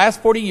 Over the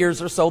last 40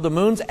 years or so, the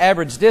moon's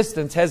average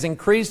distance has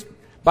increased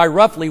by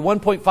roughly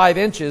 1.5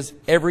 inches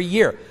every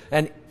year.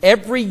 And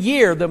every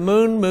year, the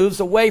moon moves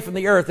away from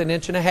the Earth an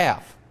inch and a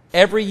half.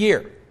 Every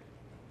year.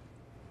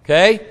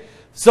 Okay?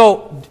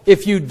 So,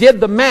 if you did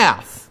the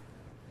math,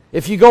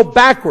 if you go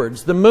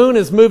backwards, the moon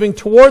is moving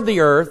toward the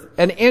Earth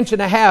an inch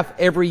and a half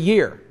every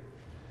year.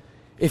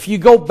 If you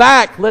go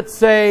back, let's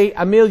say,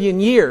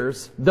 1,000,000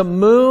 years, the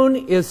moon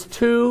is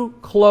too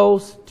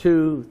close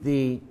to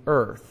the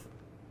Earth.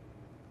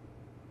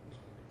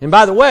 And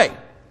by the way,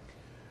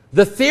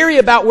 the theory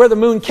about where the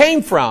moon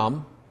came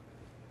from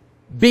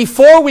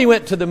before we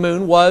went to the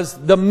moon was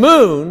the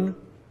moon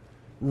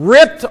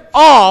ripped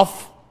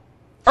off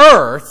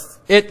Earth.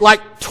 It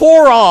like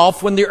tore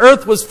off when the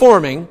Earth was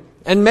forming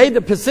and made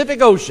the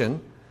Pacific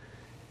Ocean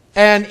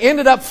and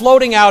ended up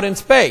floating out in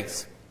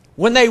space.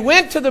 When they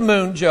went to the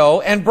moon,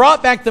 Joe, and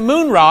brought back the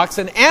moon rocks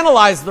and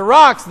analyzed the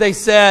rocks, they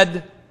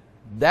said,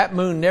 that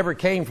moon never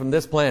came from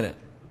this planet.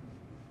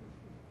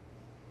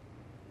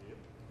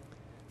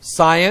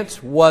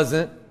 Science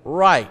wasn't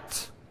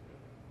right.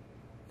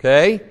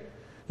 Okay?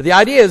 But the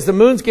idea is the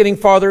moon's getting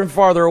farther and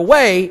farther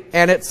away,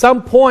 and at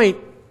some point,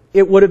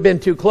 it would have been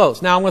too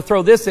close. Now, I'm going to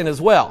throw this in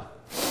as well.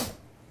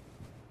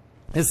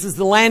 This is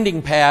the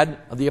landing pad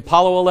of the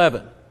Apollo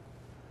 11.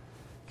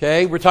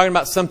 Okay? We're talking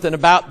about something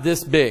about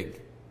this big.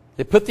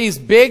 They put these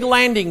big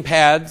landing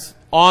pads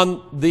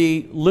on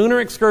the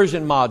lunar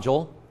excursion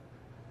module,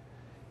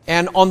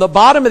 and on the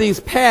bottom of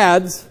these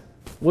pads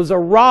was a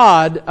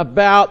rod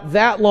about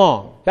that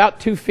long,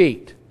 about 2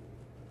 feet.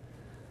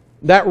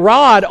 That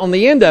rod on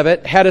the end of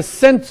it had a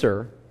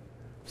sensor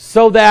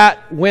so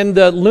that when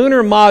the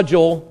lunar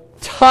module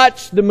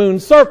touched the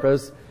moon's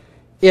surface,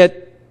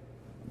 it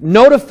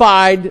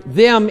notified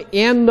them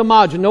in the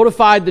module,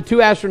 notified the 2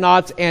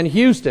 astronauts and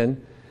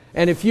Houston.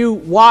 And if you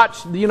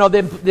watch, you know,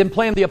 them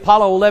playing the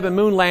Apollo 11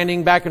 moon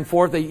landing back and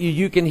forth,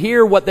 you can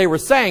hear what they were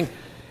saying.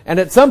 And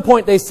at some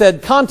point they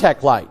said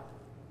contact light.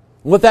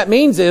 What that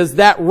means is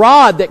that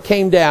rod that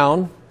came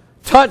down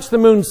touched the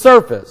moon's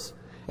surface.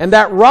 And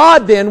that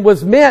rod then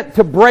was meant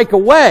to break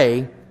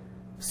away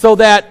so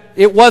that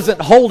it wasn't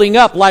holding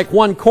up like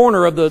one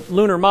corner of the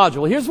lunar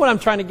module. Here's what I'm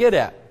trying to get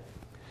at.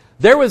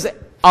 There was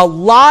a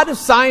lot of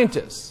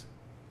scientists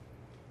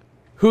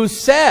who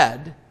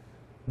said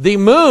the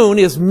moon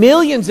is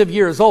millions of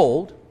years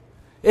old.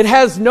 It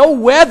has no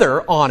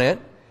weather on it.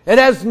 It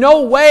has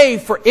no way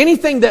for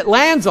anything that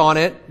lands on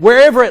it,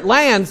 wherever it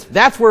lands,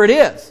 that's where it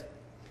is.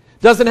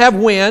 Doesn't have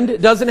wind.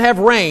 It doesn't have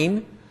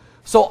rain.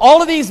 So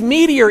all of these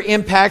meteor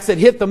impacts that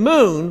hit the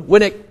moon,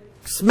 when it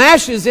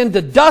smashes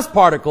into dust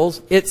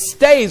particles, it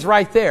stays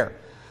right there.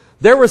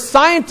 There were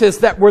scientists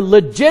that were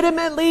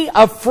legitimately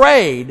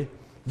afraid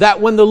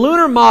that when the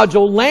lunar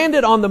module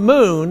landed on the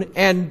moon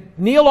and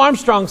Neil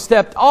Armstrong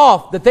stepped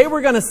off, that they were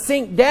going to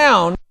sink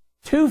down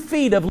 2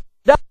 feet of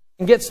dust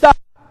and get stuck.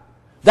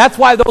 That's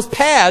why those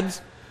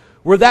pads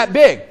were that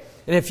big.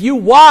 And if you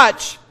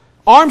watch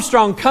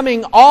Armstrong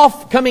coming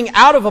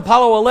out of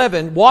Apollo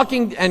 11,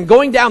 walking and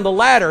going down the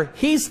ladder,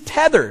 he's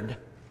tethered.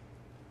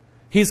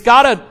 He's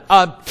got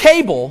a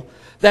cable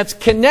that's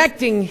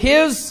connecting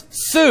his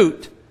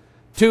suit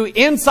to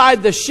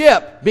inside the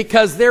ship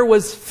because there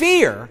was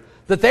fear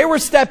that they were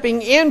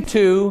stepping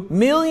into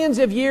millions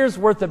of years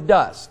worth of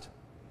dust.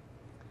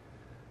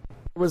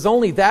 was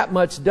only that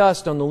much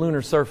dust on the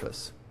lunar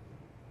surface.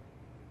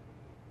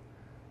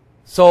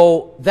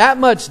 So that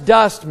much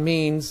dust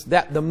means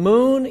that the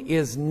moon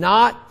is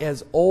not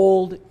as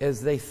old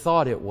as they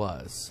thought it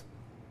was.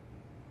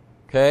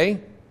 Okay?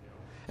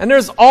 And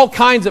there's all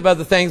kinds of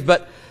other things,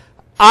 but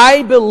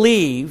I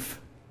believe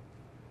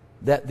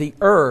that the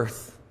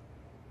earth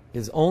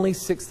is only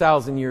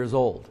 6,000 years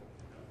old.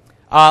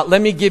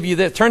 Let me give you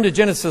this. Turn to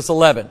Genesis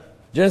 11.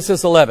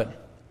 Genesis 11.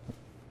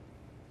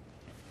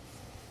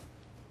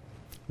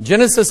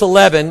 Genesis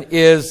 11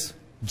 is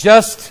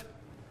just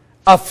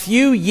a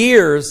few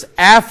years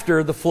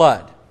after the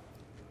flood.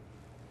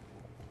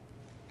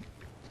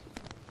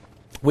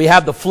 We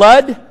have the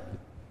flood.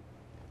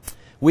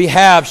 We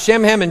have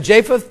Shem, Ham, and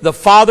Japheth, the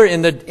father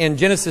in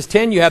Genesis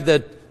 10. You have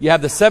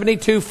the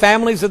 72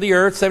 families of the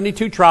earth,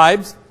 72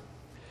 tribes.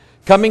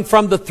 Coming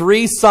from the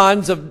 3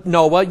 sons of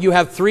Noah, you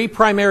have 3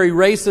 primary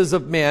races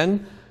of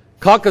men,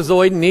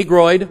 Caucasoid,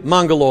 Negroid,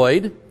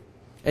 Mongoloid.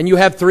 And you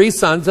have 3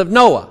 sons of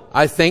Noah.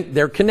 I think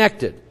they're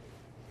connected.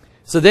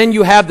 So then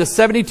you have the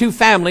 72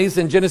 families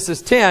in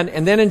Genesis 10,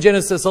 and then in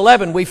Genesis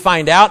 11 we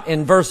find out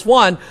in verse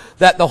 1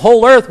 that the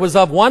whole earth was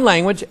of one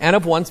language and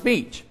of one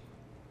speech.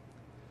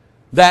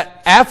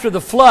 That after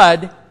the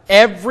flood,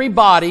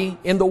 everybody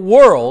in the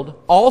world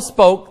all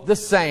spoke the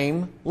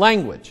same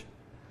language.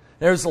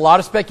 There's a lot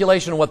of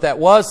speculation on what that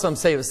was. Some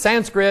say it was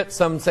Sanskrit,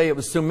 some say it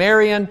was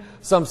Sumerian,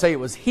 some say it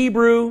was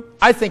Hebrew.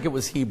 I think it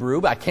was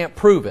Hebrew, but I can't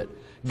prove it.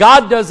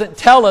 God doesn't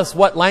tell us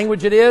what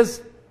language it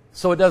is,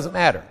 so it doesn't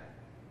matter.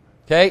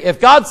 Okay? If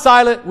God's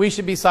silent, we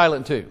should be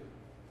silent too.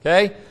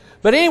 Okay?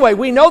 But anyway,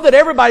 we know that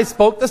everybody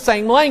spoke the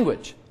same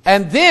language.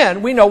 And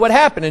then we know what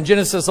happened in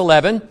Genesis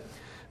 11,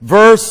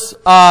 verse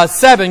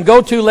 7.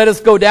 Let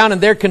us go down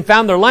and there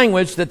confound their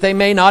language, that they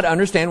may not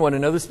understand one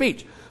another's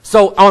speech.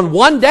 So on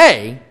one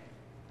day,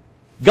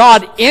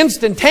 God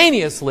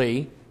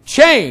instantaneously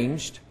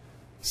changed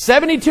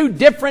 72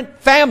 different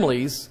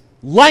families'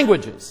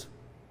 languages.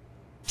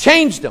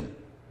 Changed them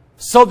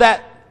so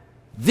that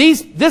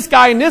this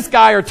guy and this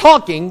guy are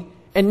talking,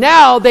 and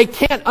now they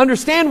can't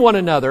understand one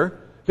another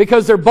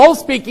because they're both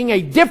speaking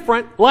a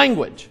different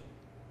language.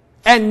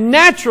 And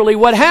naturally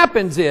what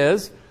happens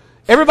is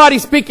everybody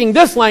speaking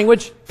this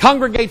language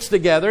congregates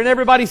together, and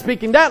everybody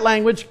speaking that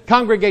language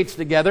congregates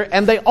together,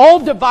 and they all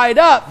divide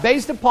up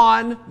based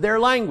upon their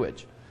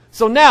language.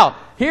 So now,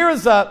 here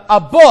is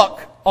a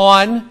book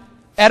on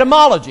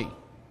etymology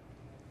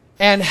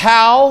and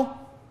how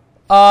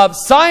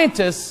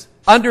scientists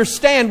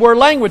understand where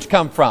language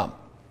comes from.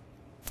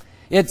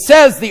 It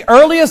says the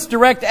earliest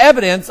direct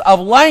evidence of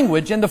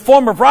language in the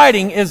form of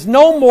writing is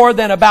no more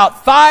than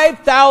about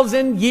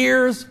 5,000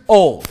 years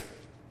old.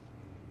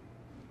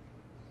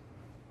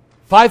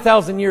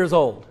 5,000 years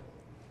old.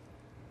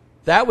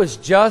 That was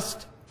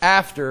just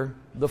after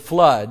the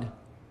flood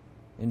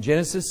in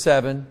Genesis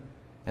 7,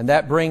 and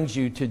that brings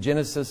you to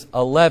Genesis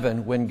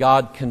 11 when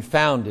God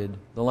confounded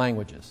the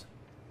languages.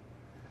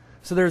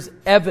 So there's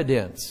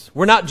evidence.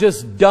 We're not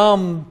just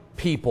dumb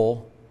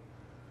people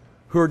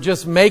who are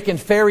just making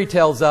fairy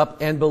tales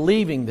up and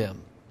believing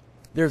them.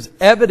 There's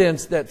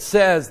evidence that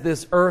says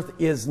this earth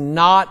is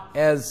not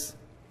as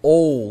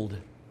old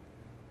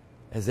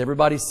as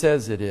everybody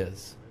says it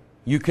is.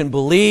 You can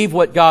believe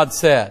what God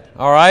said.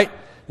 All right?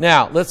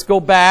 Now, let's go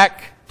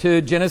back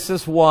to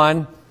Genesis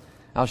 1.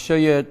 I'll show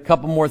you a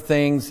couple more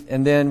things,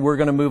 and then we're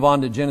going to move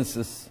on to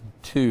Genesis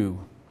 2.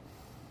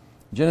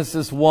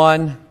 Genesis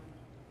 1.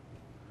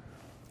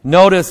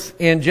 Notice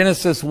in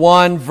Genesis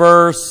 1,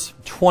 verse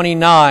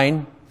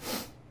 29,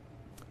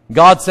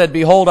 God said,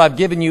 "Behold, I've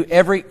given you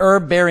every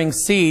herb-bearing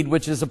seed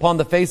which is upon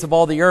the face of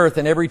all the earth,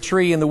 and every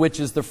tree in the which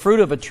is the fruit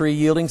of a tree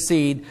yielding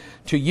seed.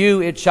 To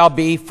you it shall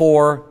be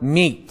for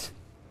meat."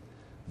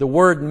 The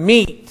word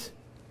meat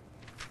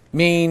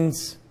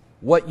means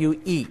what you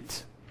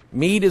eat.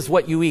 Meat is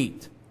what you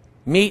eat.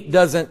 Meat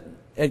doesn't,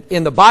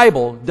 in the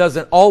Bible,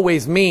 doesn't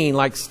always mean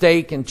like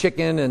steak and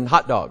chicken and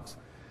hot dogs.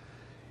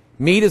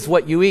 Meat is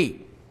what you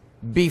eat.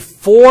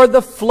 Before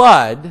the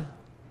flood,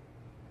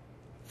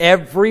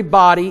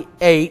 everybody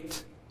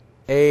ate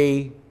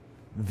a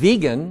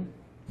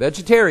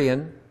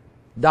vegetarian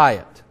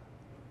diet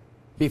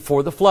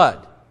before the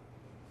flood,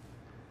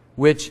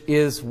 which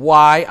is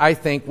why I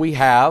think we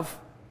have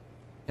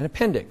an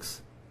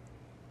appendix.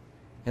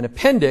 An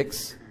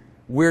appendix,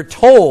 we're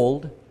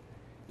told,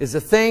 is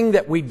a thing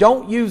that we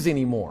don't use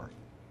anymore.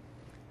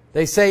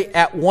 They say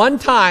at one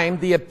time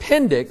the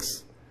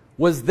appendix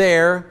was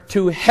there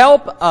to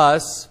help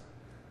us,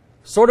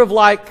 sort of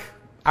like,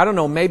 I don't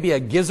know, maybe a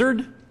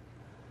gizzard.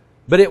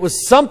 But it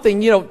was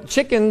something, you know,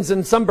 chickens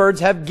and some birds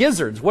have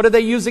gizzards. What do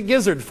they use a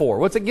gizzard for?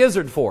 What's a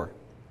gizzard for?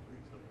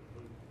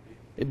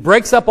 It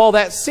breaks up all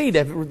that seed.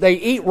 They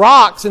eat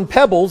rocks and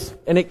pebbles,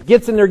 and it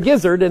gets in their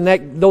gizzard,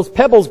 and those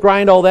pebbles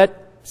grind all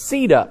that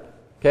seed up.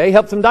 Okay,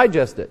 helps them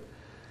digest it.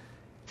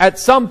 At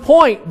some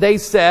point, they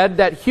said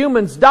that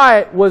humans'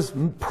 diet was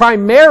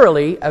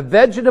primarily a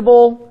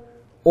vegetable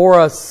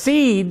or a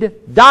seed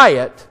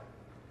diet,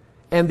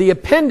 and the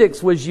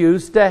appendix was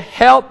used to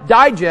help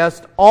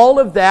digest all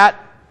of that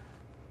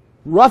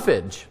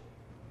roughage.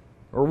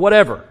 or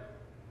whatever.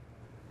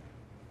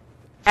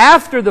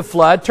 After the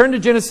flood, turn to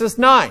Genesis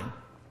 9.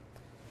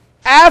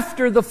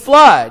 After the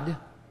flood,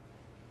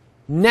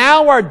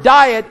 now our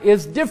diet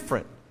is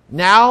different.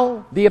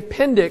 Now the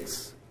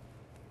appendix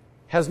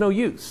has no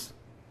use.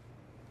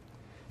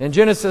 In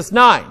Genesis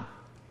 9,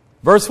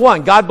 verse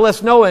 1, God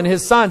blessed Noah and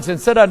his sons and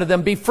said unto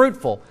them, be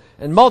fruitful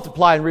and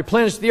multiply and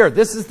replenish the earth.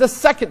 This is the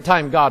second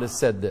time God has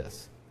said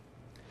this.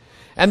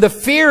 And the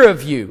fear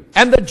of you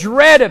and the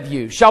dread of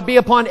you shall be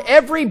upon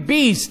every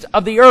beast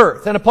of the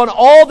earth and upon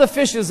all the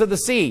fishes of the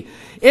sea.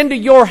 Into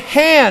your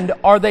hand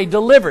are they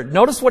delivered.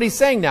 Notice what he's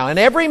saying now. And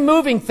every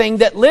moving thing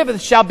that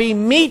liveth shall be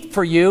meat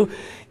for you.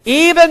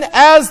 Even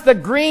as the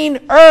green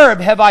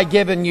herb have I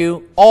given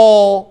you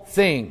all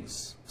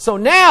things. So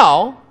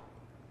now,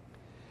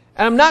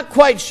 and I'm not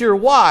quite sure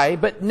why,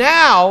 but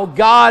now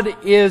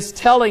God is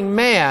telling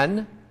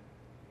man,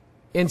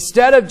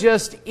 instead of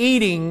just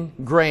eating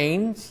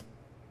grains,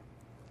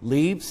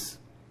 leaves,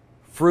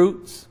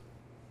 fruits,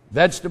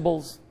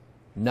 vegetables,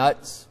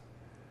 nuts,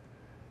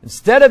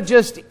 instead of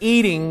just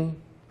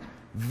eating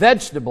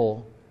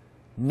vegetable,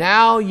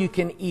 now you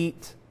can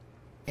eat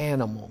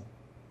animal.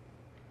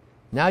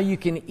 Now you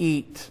can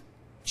eat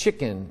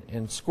chicken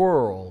and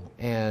squirrel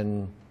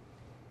and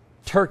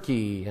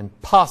turkey and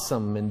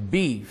possum and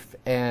beef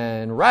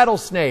and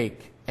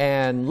rattlesnake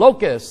and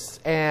locusts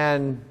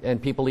and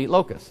people eat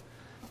locusts.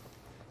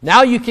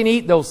 Now you can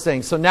eat those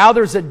things. So now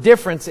there's a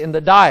difference in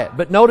the diet.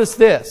 But notice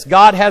this.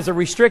 God has a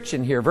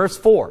restriction here. Verse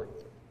 4.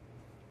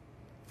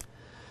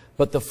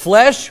 But the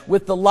flesh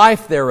with the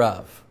life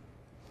thereof,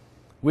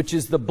 which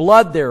is the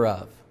blood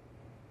thereof,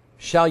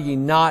 shall ye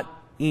not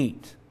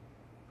eat.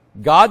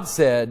 God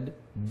said,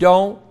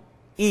 don't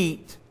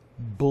eat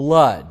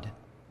blood.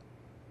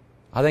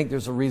 I think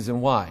there's a reason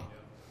why.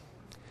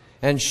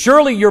 And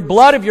surely your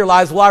blood of your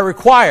lives will I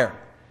require.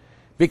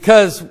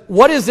 Because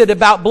what is it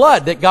about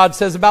blood that God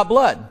says about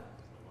blood?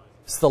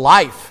 It's the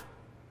life.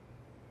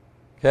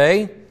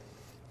 Okay?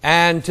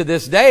 And to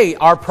this day,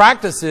 our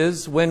practice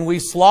is when we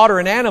slaughter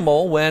an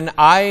animal, when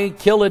I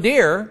kill a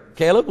deer,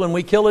 Caleb, when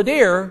we kill a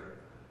deer,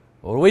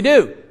 what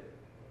do?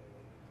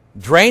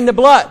 Drain the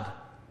blood.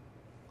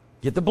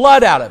 Get the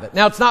blood out of it.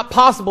 Now, it's not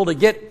possible to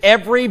get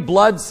every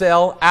blood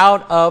cell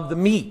out of the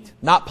meat.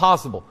 Not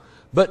possible.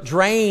 But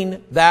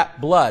drain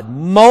that blood.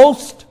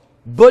 Most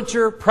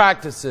butcher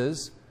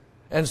practices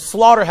and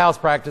slaughterhouse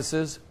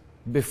practices,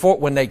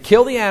 when they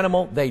kill the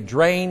animal, they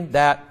drain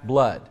that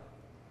blood.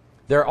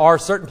 There are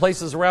certain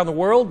places around the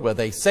world where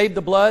they save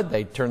the blood,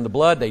 they turn the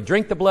blood, they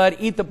drink the blood,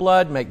 eat the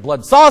blood, make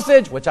blood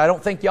sausage, which I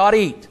don't think you ought to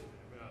eat.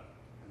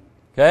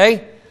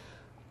 Okay?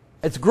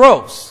 It's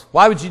gross.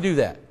 Why would you do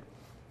that?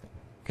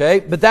 Okay,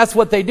 but that's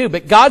what they do.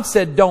 But God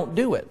said don't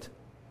do it.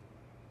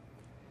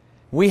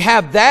 We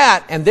have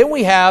that, and then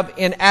we have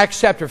in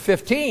Acts chapter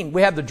 15,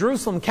 we have the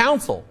Jerusalem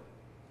Council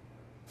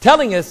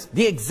telling us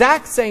the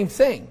exact same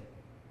thing.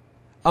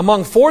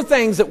 Among 4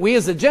 things that we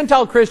as the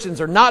Gentile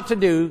Christians are not to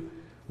do,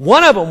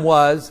 one of them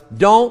was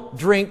don't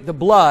drink the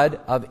blood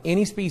of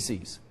any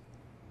species.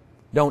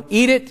 Don't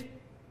eat it,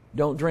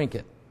 don't drink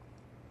it.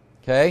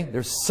 Okay,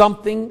 there's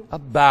something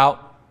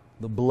about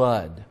the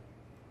blood.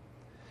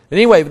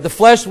 Anyway, the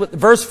flesh, with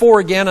verse 4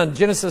 again on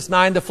Genesis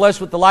 9, the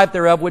flesh with the life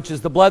thereof, which is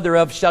the blood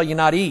thereof, shall ye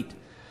not eat.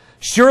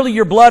 Surely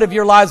your blood of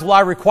your lives will I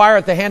require,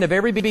 at the hand of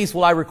every beast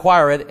will I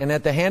require it, and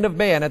at the hand of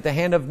man,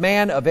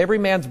 of every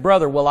man's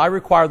brother will I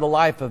require the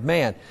life of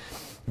man.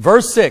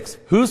 Verse 6,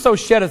 whoso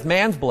sheddeth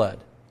man's blood,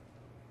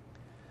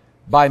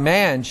 by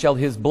man shall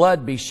his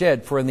blood be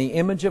shed, for in the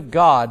image of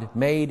God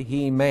made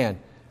he man.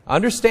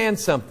 Understand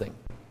something.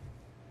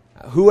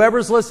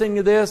 Whoever's listening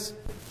to this,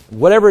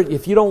 whatever,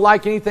 if you don't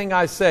like anything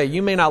I say,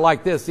 you may not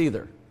like this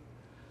either.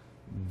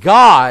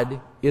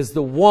 God is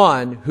the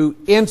one who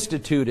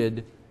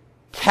instituted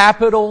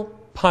capital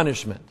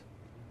punishment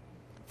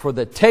for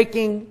the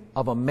taking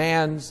of a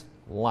man's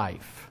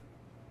life.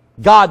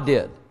 God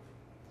did.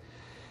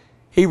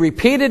 He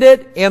repeated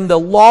it in the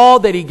law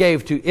that He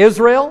gave to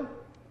Israel.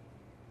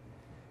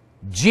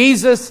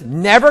 Jesus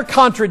never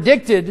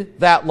contradicted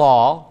that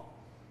law.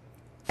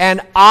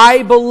 And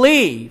I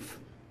believe,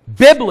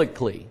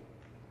 biblically,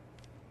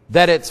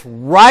 that it's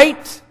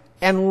right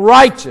and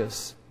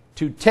righteous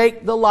to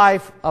take the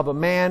life of a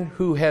man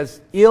who has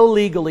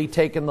illegally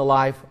taken the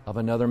life of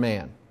another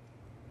man.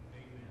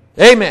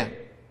 Amen.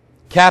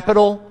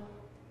 Capital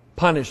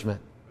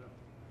punishment.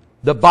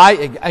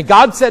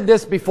 God said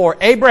this before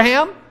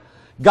Abraham.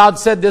 God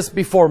said this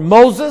before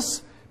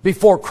Moses,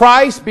 before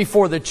Christ,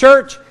 before the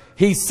church.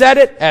 He said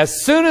it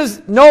as soon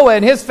as Noah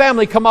and his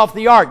family come off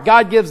the ark.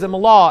 God gives them a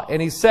law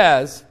and He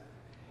says,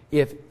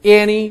 if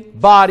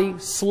anybody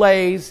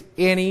slays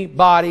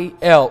anybody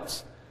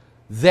else,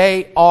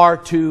 they are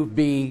to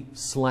be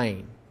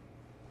slain.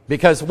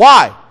 Because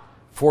why?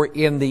 For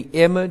in the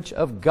image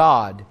of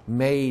God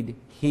made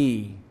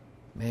He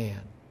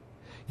man.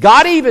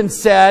 God even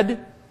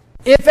said,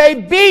 if a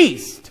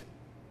beast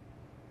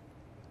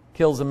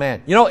kills a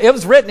man. You know, it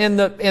was written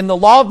in the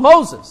law of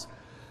Moses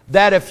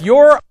that if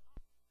your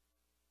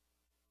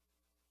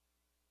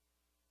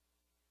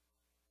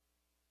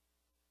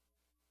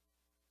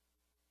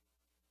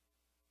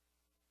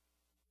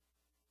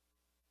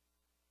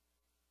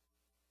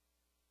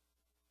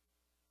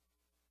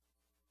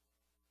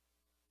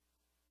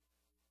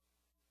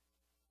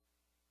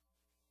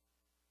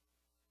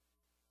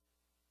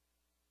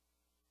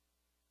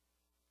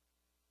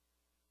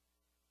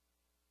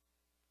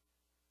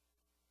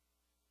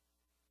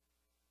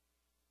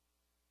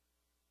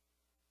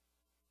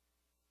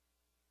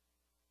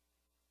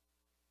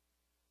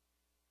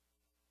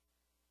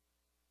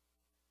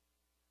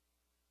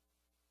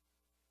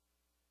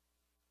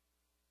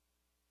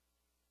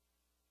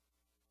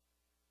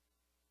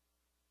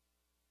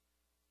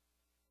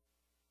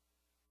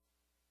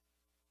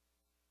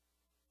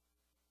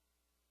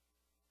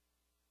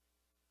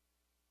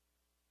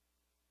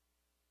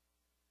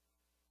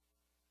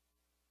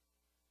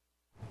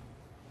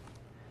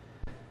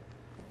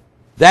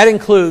That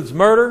includes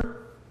murder.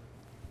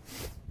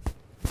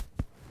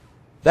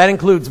 That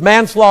includes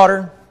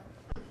manslaughter.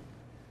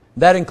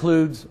 That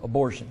includes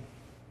abortion.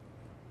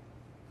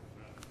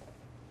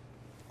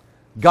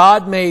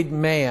 God made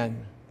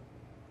man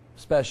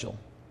special.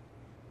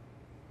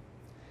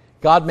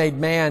 God made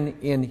man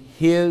in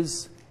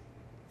His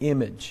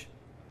image.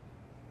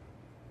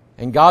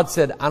 And God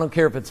said, I don't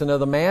care if it's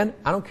another man.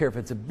 I don't care if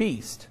it's a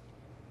beast.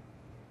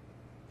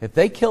 If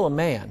they kill a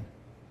man,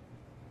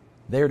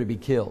 they are to be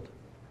killed.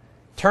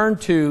 Turn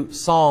to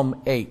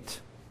Psalm 8.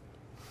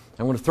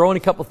 I'm going to throw in a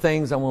couple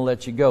things. I'm going to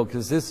let you go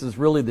because this is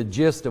really the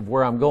gist of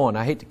where I'm going.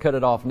 I hate to cut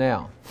it off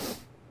now.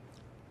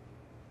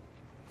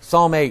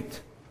 Psalm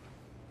 8.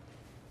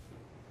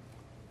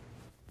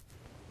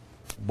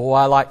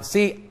 Boy,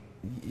 see,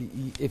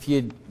 if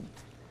you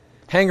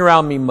hang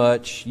around me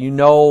much, you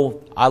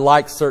know I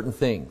like certain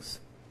things.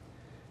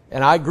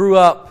 And I grew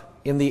up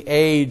in the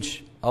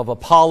age of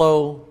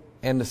Apollo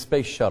and the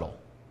space shuttle.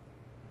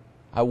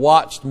 I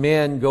watched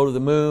men go to the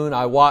moon.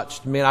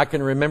 I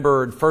can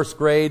remember in first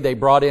grade they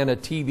brought in a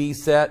TV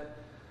set.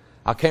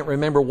 I can't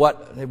remember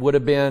what it would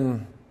have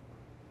been,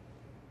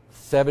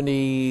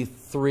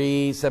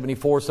 73,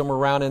 74, somewhere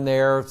around in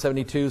there,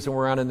 72,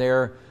 somewhere around in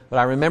there. But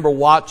I remember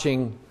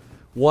watching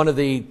one of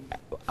the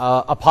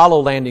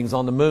Apollo landings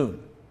on the moon.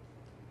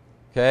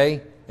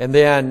 Okay? And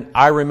then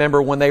I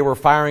remember when they were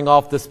firing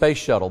off the space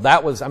shuttle. I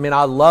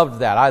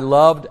loved that. I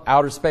loved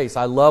outer space.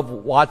 I love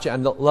watching, I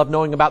love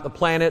knowing about the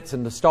planets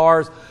and the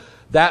stars.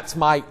 That's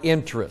my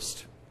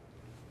interest.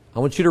 I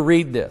want you to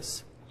read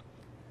this.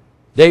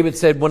 David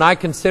said, when I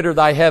consider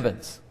thy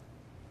heavens,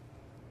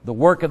 the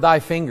work of thy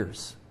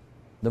fingers,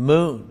 the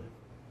moon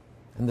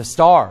and the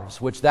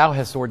stars which thou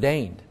hast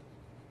ordained.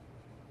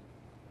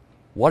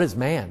 What is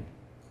man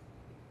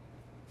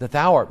that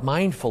thou art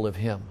mindful of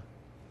him?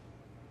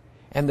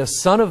 And the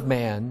Son of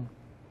Man,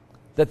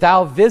 that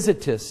thou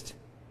visitest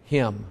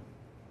him.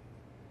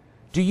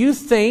 Do you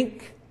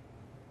think,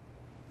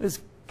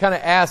 let's kind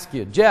of ask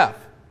you, Jeff,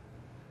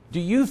 do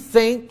you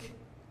think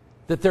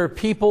that there are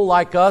people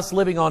like us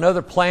living on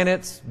other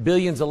planets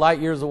billions of light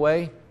years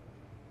away?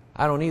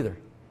 I don't either.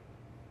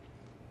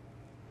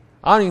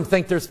 I don't even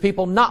think there's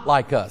people not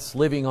like us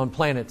living on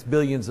planets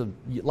billions of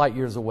light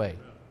years away.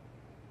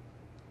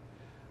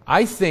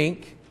 I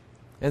think,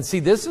 and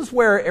see, this is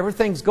where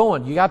everything's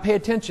going. You got to pay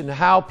attention to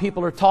how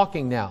people are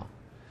talking now.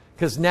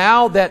 Because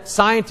now that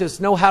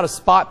scientists know how to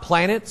spot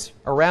planets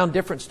around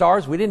different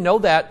stars, we didn't know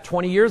that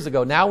 20 years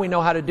ago. Now we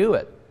know how to do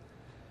it.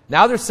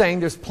 Now they're saying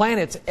there's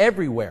planets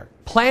everywhere.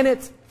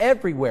 Planets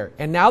everywhere.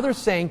 And now they're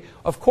saying,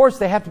 of course,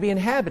 they have to be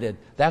inhabited.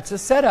 That's a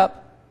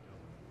setup.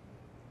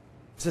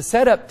 It's a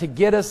setup to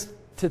get us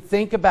to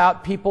think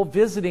about people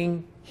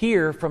visiting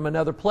here from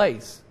another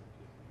place.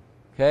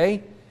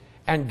 Okay?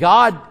 And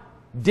God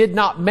did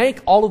not make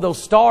all of those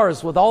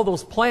stars with all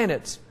those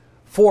planets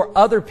for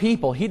other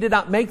people. He did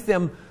not make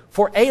them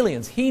for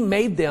aliens. He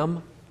made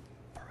them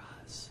for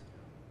us.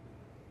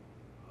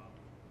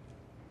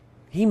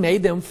 He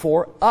made them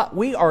for us.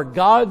 We are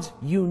God's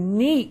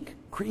unique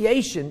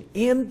creation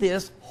in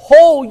this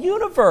whole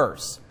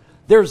universe.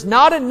 There's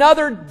not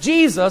another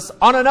Jesus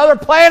on another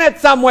planet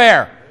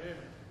somewhere.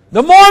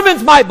 The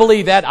Mormons might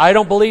believe that. I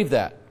don't believe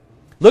that.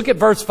 Look at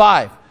verse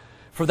 5.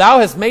 For thou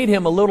hast made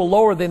him a little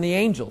lower than the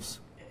angels.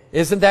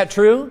 Isn't that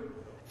true?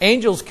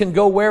 Angels can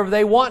go wherever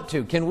they want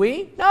to. Can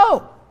we?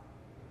 No.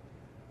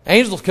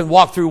 Angels can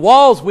walk through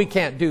walls. We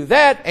can't do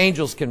that.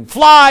 Angels can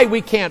fly.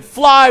 We can't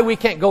fly. We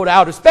can't go to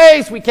outer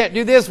space. We can't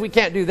do this. We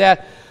can't do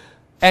that.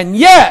 And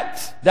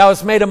yet, thou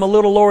hast made him a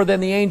little lower than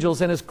the angels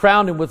and hast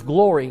crowned him with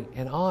glory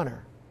and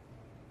honor.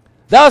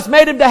 Thou hast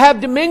made him to have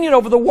dominion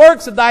over the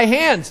works of thy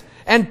hands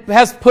and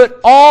hast put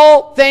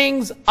all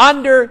things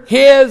under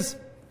his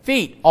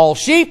feet. All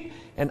sheep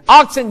and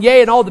oxen,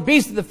 yea, and all the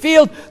beasts of the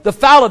field, the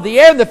fowl of the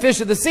air, and the fish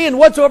of the sea, and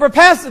whatsoever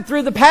passeth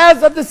through the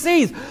paths of the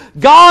seas.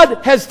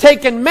 God has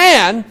taken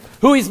man,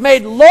 who He's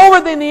made lower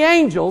than the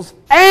angels,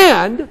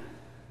 and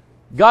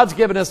God's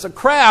given us a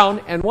crown,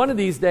 and one of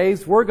these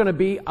days we're going to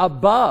be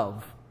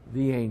above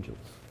the angels.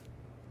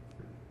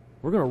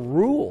 We're going to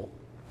rule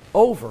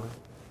over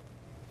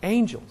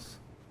angels.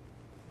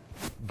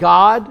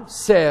 God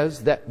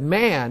says that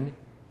man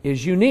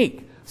is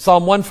unique.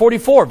 Psalm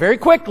 144, very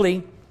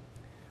quickly.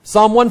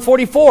 Psalm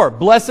 144,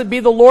 blessed be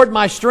the Lord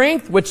my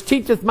strength, which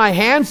teacheth my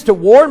hands to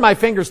war and my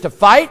fingers to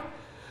fight.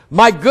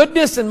 My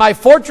goodness and my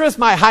fortress,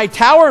 my high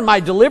tower and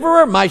my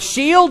deliverer, my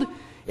shield,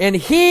 and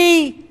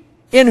He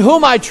in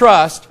whom I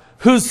trust,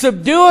 who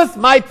subdueth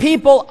my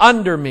people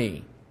under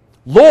me.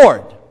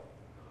 Lord,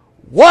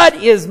 what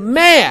is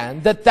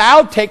man that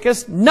thou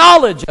takest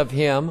knowledge of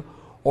him,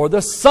 or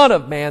the son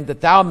of man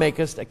that thou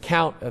makest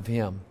account of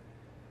him?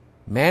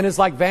 Man is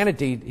like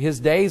vanity. His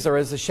days are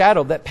as a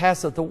shadow that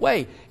passeth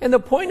away. And the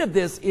point of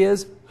this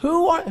is,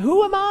 who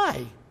am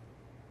I?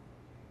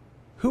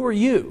 Who are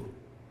you?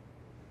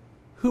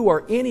 Who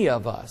are any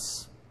of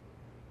us?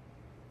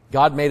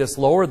 God made us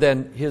lower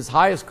than His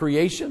highest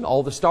creation,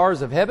 all the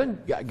stars of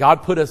heaven.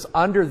 God put us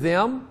under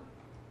them.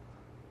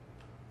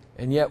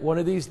 And yet one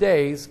of these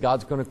days,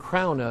 God's going to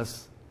crown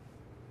us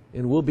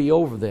and will be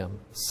over them.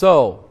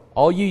 So,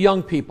 all you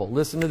young people,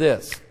 listen to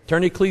this.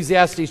 Turn to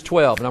Ecclesiastes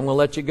 12, and I'm going to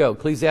let you go.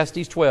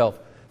 Ecclesiastes 12.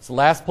 It's the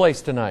last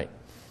place tonight.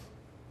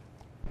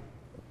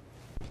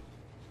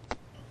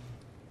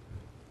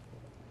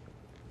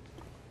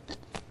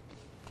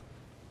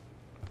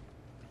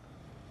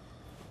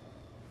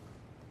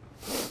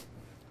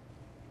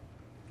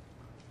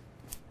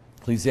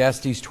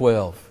 Ecclesiastes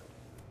 12.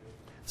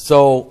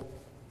 So,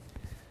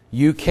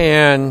 you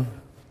can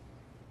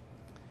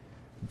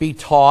be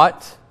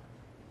taught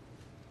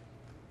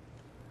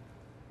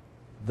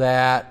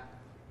that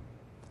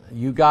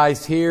you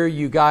guys here,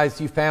 you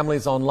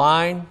families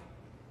online,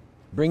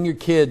 bring your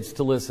kids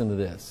to listen to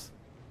this.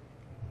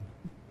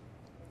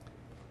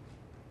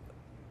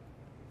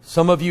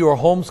 Some of you are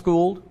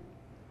homeschooled,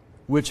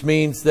 which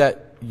means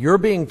that you're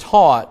being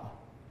taught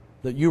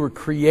that you were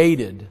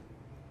created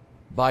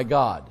by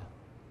God.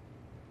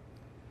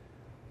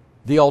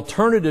 The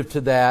alternative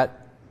to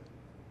that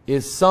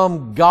is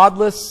some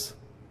godless,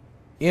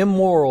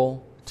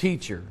 immoral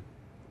teacher,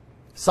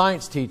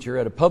 science teacher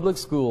at a public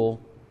school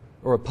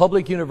or a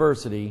public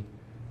university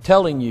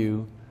telling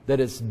you that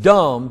it's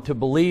dumb to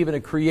believe in a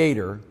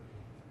creator,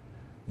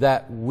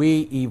 that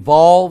we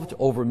evolved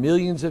over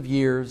millions of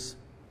years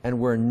and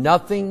we're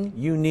nothing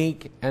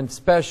unique and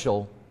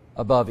special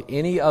above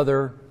any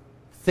other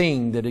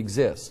thing that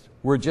exists.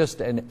 We're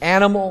just an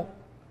animal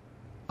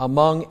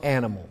among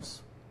animals.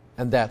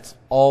 And that's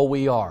all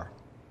we are.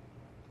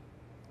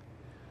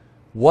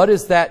 What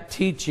has that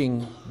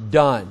teaching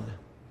done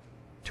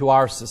to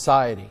our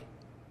society?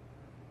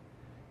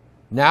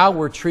 Now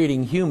we're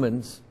treating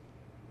humans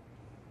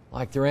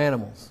like they're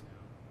animals.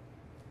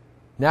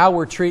 Now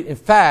we're in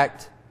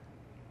fact,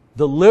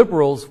 the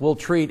liberals will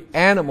treat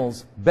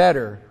animals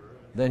better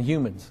than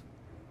humans.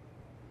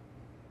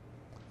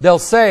 They'll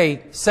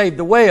say, save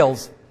the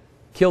whales,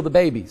 kill the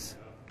babies.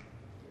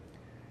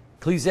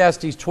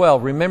 Ecclesiastes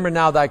 12, remember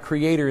now thy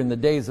Creator in the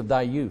days of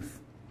thy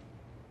youth,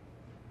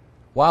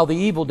 while the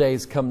evil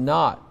days come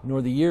not,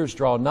 nor the years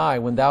draw nigh,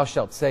 when thou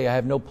shalt say, I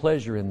have no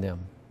pleasure in them.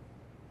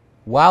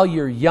 While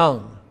you're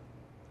young,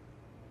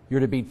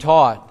 you're to be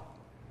taught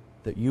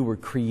that you were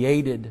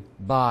created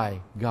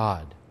by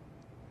God.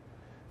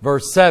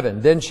 Verse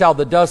 7, then shall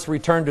the dust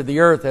return to the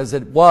earth as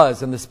it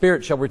was, and the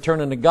spirit shall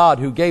return unto God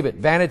who gave it.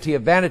 Vanity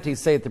of vanities,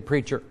 saith the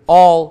preacher,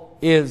 all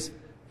is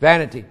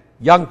vanity.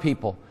 Young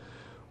people,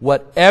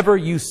 whatever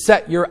you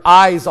set your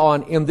eyes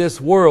on in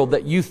this world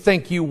that you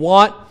think you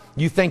want,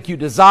 you think you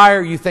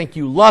desire, you think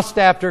you lust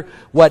after,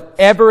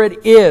 whatever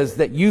it is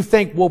that you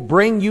think will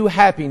bring you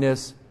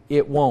happiness,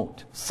 it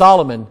won't.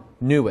 Solomon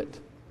knew it.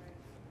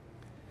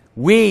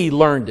 We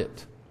learned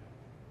it.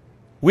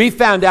 We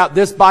found out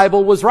this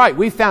Bible was right.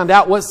 We found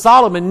out what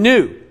Solomon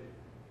knew.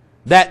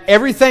 That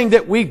everything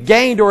that we've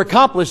gained or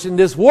accomplished in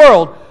this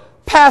world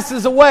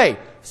passes away.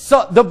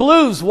 So the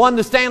Blues won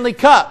the Stanley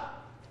Cup.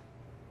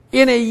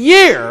 In a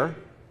year,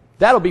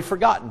 that'll be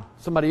forgotten.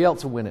 Somebody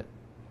else will win it.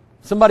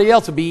 Somebody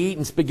else will be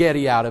eating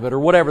spaghetti out of it or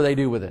whatever they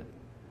do with it.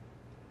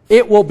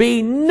 It will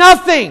be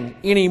nothing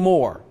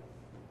anymore.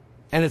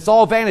 And it's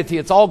all vanity.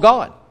 It's all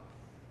gone.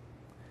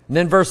 And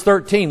then verse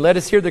 13, let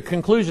us hear the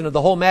conclusion of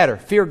the whole matter.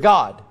 Fear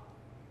God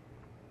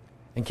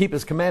and keep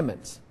His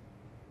commandments.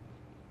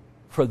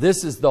 For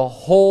this is the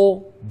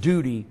whole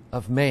duty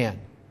of man.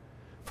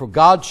 For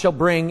God shall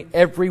bring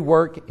every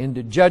work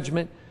into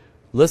judgment.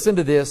 Listen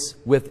to this,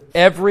 with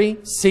every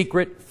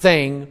secret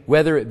thing,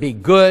 whether it be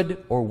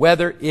good or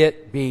whether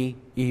it be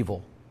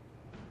evil.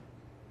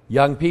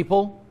 Young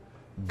people,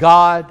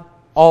 God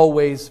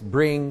always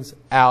brings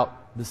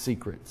out the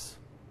secrets.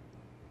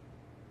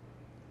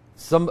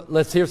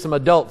 Let's hear some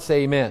adults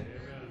say amen.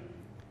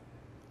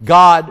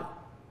 God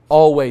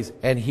always,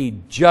 and He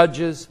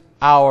judges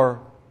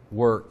our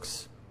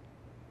works.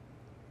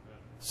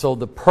 So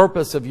the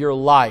purpose of your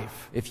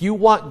life, if you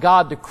want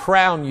God to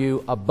crown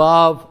you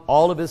above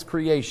all of His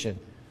creation,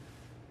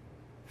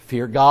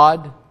 fear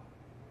God,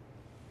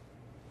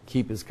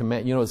 keep His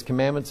commandments. You know what His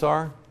commandments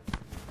are?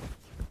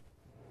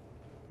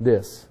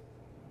 This.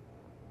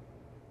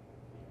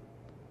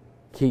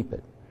 Keep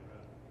it.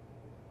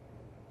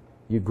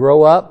 You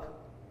grow up,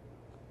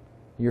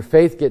 your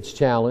faith gets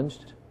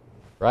challenged,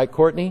 right,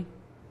 Courtney?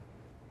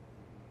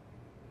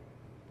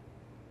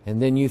 And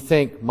then you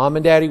think, Mom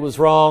and Daddy was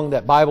wrong,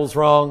 that Bible's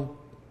wrong.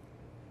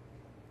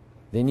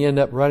 Then you end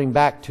up running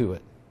back to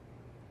it.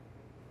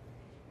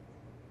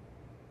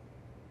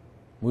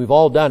 We've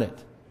all done it.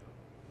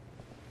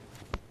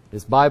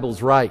 This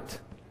Bible's right.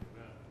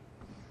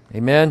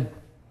 Amen.